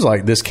 seems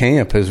like this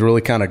camp has really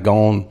kind of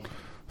gone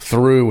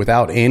through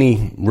without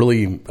any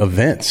really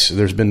events.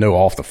 There's been no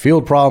off the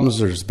field problems.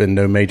 There's been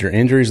no major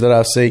injuries that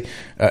I see.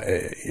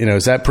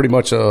 Is that pretty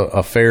much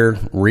a fair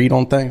read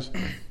on things?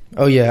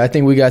 Oh yeah, I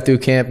think we got through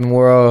camp and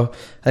we're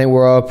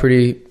all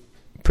pretty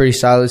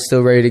solid,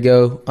 still ready to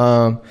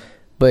go.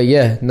 But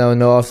yeah, no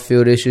off the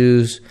field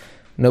issues.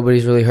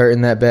 Nobody's really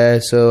hurting that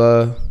bad.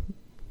 So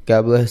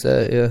God bless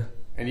that. Yeah.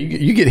 And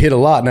you get hit a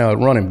lot now at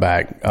running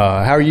back.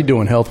 How are you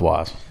doing health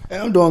wise? Hey,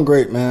 I'm doing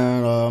great,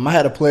 man. I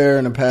had a player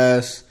in the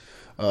past.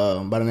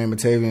 By the name of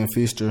Tavian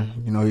Feaster.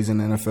 He's in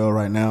the NFL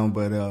right now,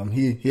 but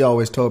he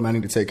always told me I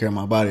need to take care of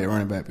my body at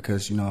running back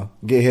because,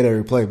 get hit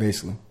every play,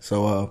 basically.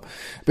 So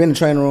been in the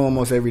training room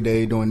almost every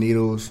day doing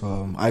needles,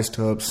 ice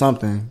tubs,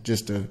 something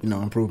just to,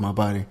 improve my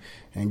body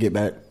and get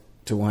back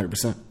to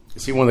 100%.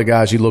 Is he one of the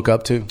guys you look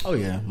up to? Oh,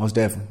 yeah, most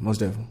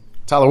definitely.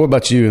 Tyler, what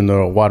about you in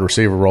the wide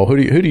receiver role? Who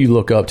do you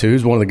look up to?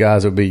 Who's one of the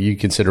guys that you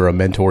consider a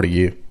mentor to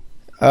you?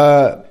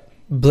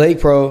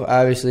 Blake Pro,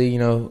 obviously,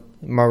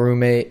 my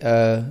roommate,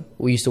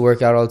 we used to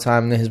work out all the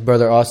time, and then his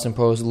brother Austin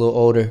Pro is a little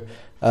older.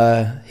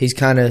 He's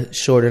kind of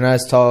shorter, not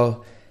as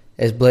tall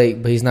as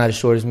Blake, but he's not as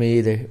short as me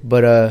either.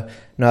 But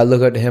I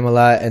look up to him a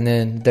lot, and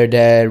then their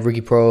dad, Ricky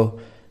Pro,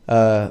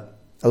 I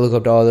look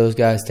up to all those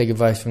guys, take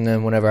advice from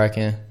them whenever I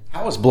can.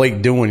 How was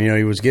Blake doing?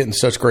 He was getting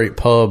such great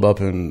pub up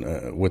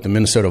in with the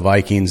Minnesota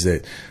Vikings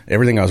that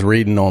everything I was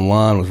reading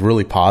online was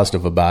really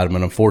positive about him,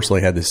 and unfortunately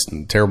had this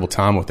terrible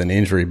time with an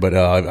injury. But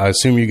I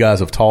assume you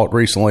guys have talked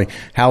recently.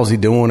 How's he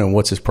doing, and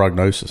what's his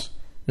prognosis?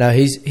 No,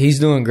 he's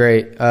doing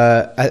great.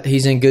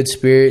 He's in good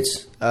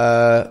spirits.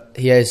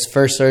 He had his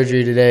first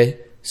surgery today,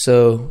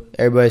 so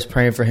everybody's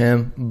praying for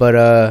him. But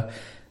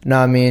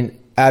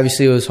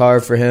obviously it was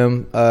hard for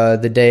him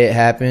the day it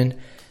happened,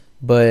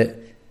 but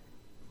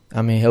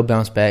he'll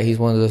bounce back. He's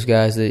one of those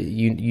guys that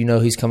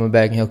he's coming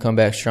back and he'll come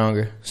back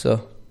stronger.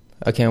 So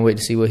I can't wait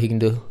to see what he can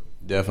do.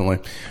 Definitely.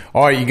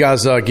 All right, you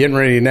guys getting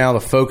ready now.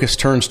 The focus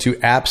turns to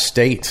App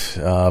State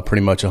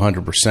pretty much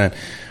 100%.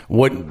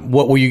 What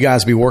will you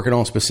guys be working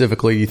on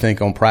specifically, you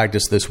think, on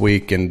practice this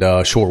week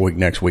and short week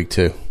next week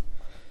too?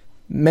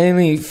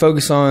 Mainly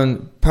focus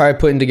on probably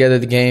putting together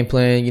the game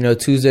plan.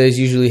 Tuesday's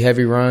usually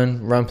heavy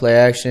run play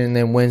action, and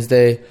then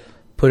Wednesday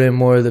put in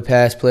more of the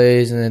pass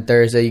plays, and then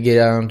Thursday you get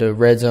out into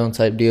red zone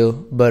type deal.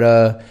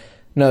 But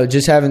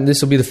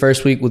this will be the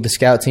first week with the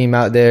scout team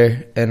out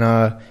there,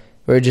 and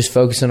we're just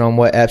focusing on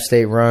what App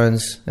State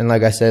runs, and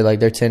like I said, like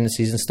their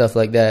tendencies and stuff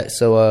like that.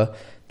 So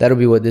that'll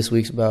be what this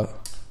week's about.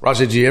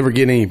 Rajah, did you ever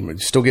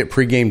still get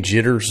pregame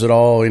jitters at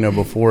all?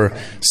 Before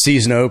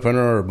season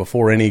opener or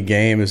before any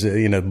game? Is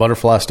it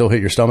butterfly still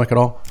hit your stomach at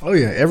all? Oh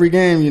yeah, every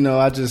game.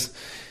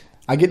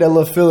 I get that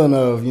little feeling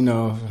of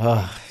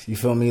you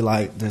feel me,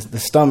 like the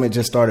stomach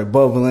just started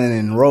bubbling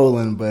and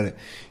rolling. But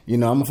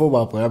I'm a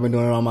football player. I've been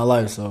doing it all my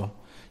life, so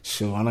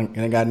sure,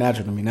 it got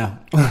natural to me now.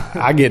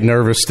 I get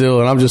nervous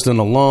still, and I'm just an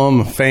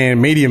alum, fan,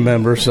 media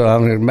member, so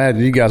I'm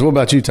imagine you guys. What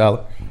about you,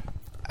 Tyler?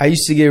 I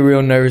used to get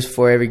real nervous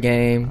before every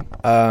game.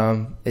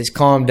 It's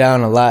calmed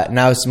down a lot.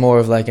 Now it's more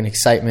of like an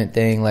excitement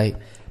thing. Like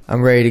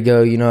I'm ready to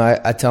go.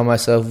 I tell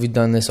myself we've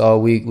done this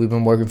all week. We've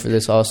been working for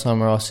this all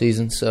summer, all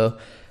season. So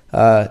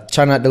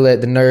try not to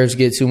let the nerves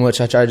get too much.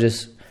 I try to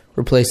just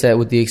replace that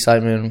with the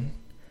excitement.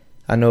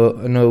 I know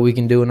what we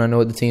can do, and I know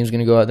what the team's going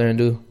to go out there and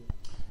do.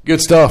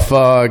 Good stuff.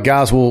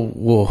 Guys,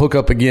 we'll hook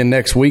up again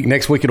next week.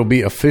 Next week it'll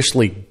be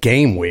officially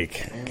game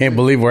week. Can't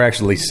believe we're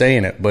actually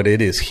saying it, but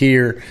it is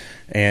here,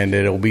 and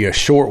it'll be a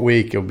short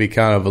week. It'll be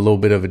kind of a little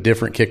bit of a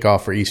different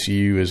kickoff for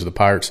ECU as the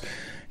Pirates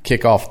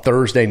kick off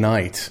Thursday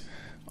night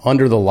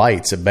under the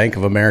lights at Bank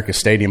of America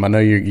Stadium. I know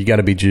you got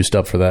to be juiced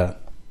up for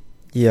that.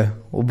 Yeah,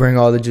 we'll bring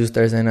all the juice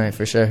Thursday night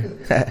for sure.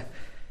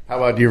 How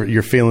about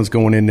your feelings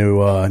going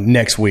into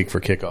next week for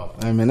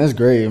kickoff? I mean, that's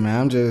great, man.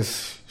 I'm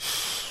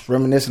just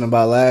reminiscing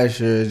about last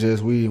year.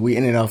 Just we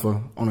ended off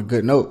on a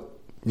good note.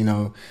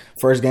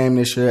 First game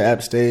this year,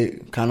 App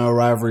State, kind of a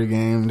rivalry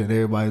game that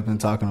everybody's been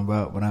talking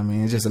about. But,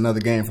 it's just another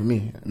game for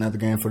me, another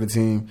game for the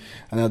team,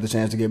 another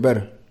chance to get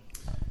better.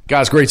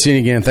 Guys, great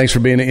seeing you again. Thanks for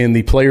being in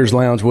the Players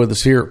Lounge with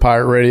us here at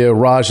Pirate Radio.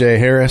 Rajah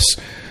Harris,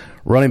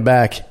 running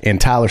back, and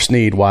Tyler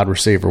Snead, wide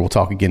receiver. We'll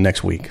talk again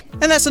next week.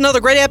 And that's another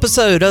great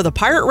episode of the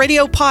Pirate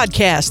Radio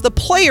Podcast, the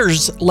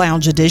Players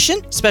Lounge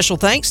Edition. Special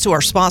thanks to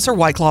our sponsor,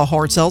 White Claw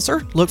Hard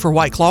Seltzer. Look for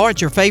White Claw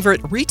at your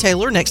favorite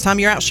retailer next time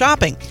you're out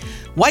shopping.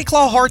 White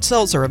Claw Hard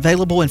Seltzer,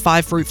 available in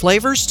 5 fruit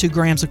flavors, 2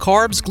 grams of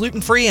carbs,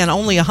 gluten-free, and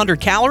only 100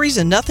 calories,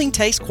 and nothing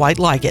tastes quite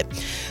like it.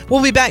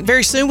 We'll be back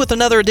very soon with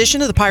another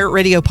edition of the Pirate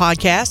Radio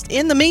Podcast.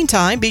 In the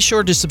meantime, be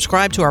sure to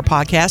subscribe to our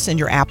podcast in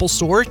your Apple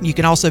Store. You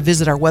can also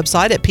visit our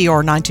website at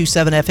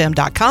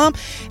pr927fm.com,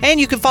 and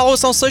you can follow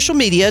us on social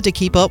media to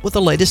keep up with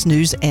the latest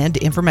news and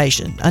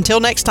information. Until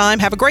next time,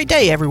 have a great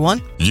day,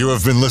 everyone. You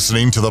have been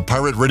listening to the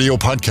Pirate Radio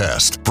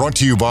Podcast, brought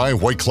to you by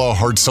White Claw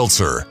Hard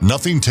Seltzer.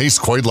 Nothing tastes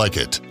quite like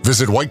it.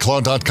 Visit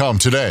whiteclaw.com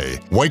today.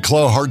 White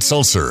Claw Hard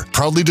Seltzer,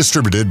 proudly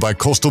distributed by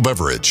Coastal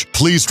Beverage.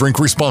 Please drink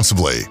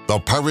responsibly. The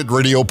Pirate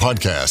Radio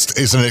Podcast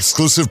is an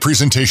exclusive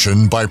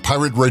presentation by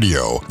Pirate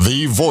Radio,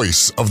 the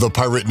voice of the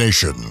Pirate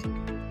Nation.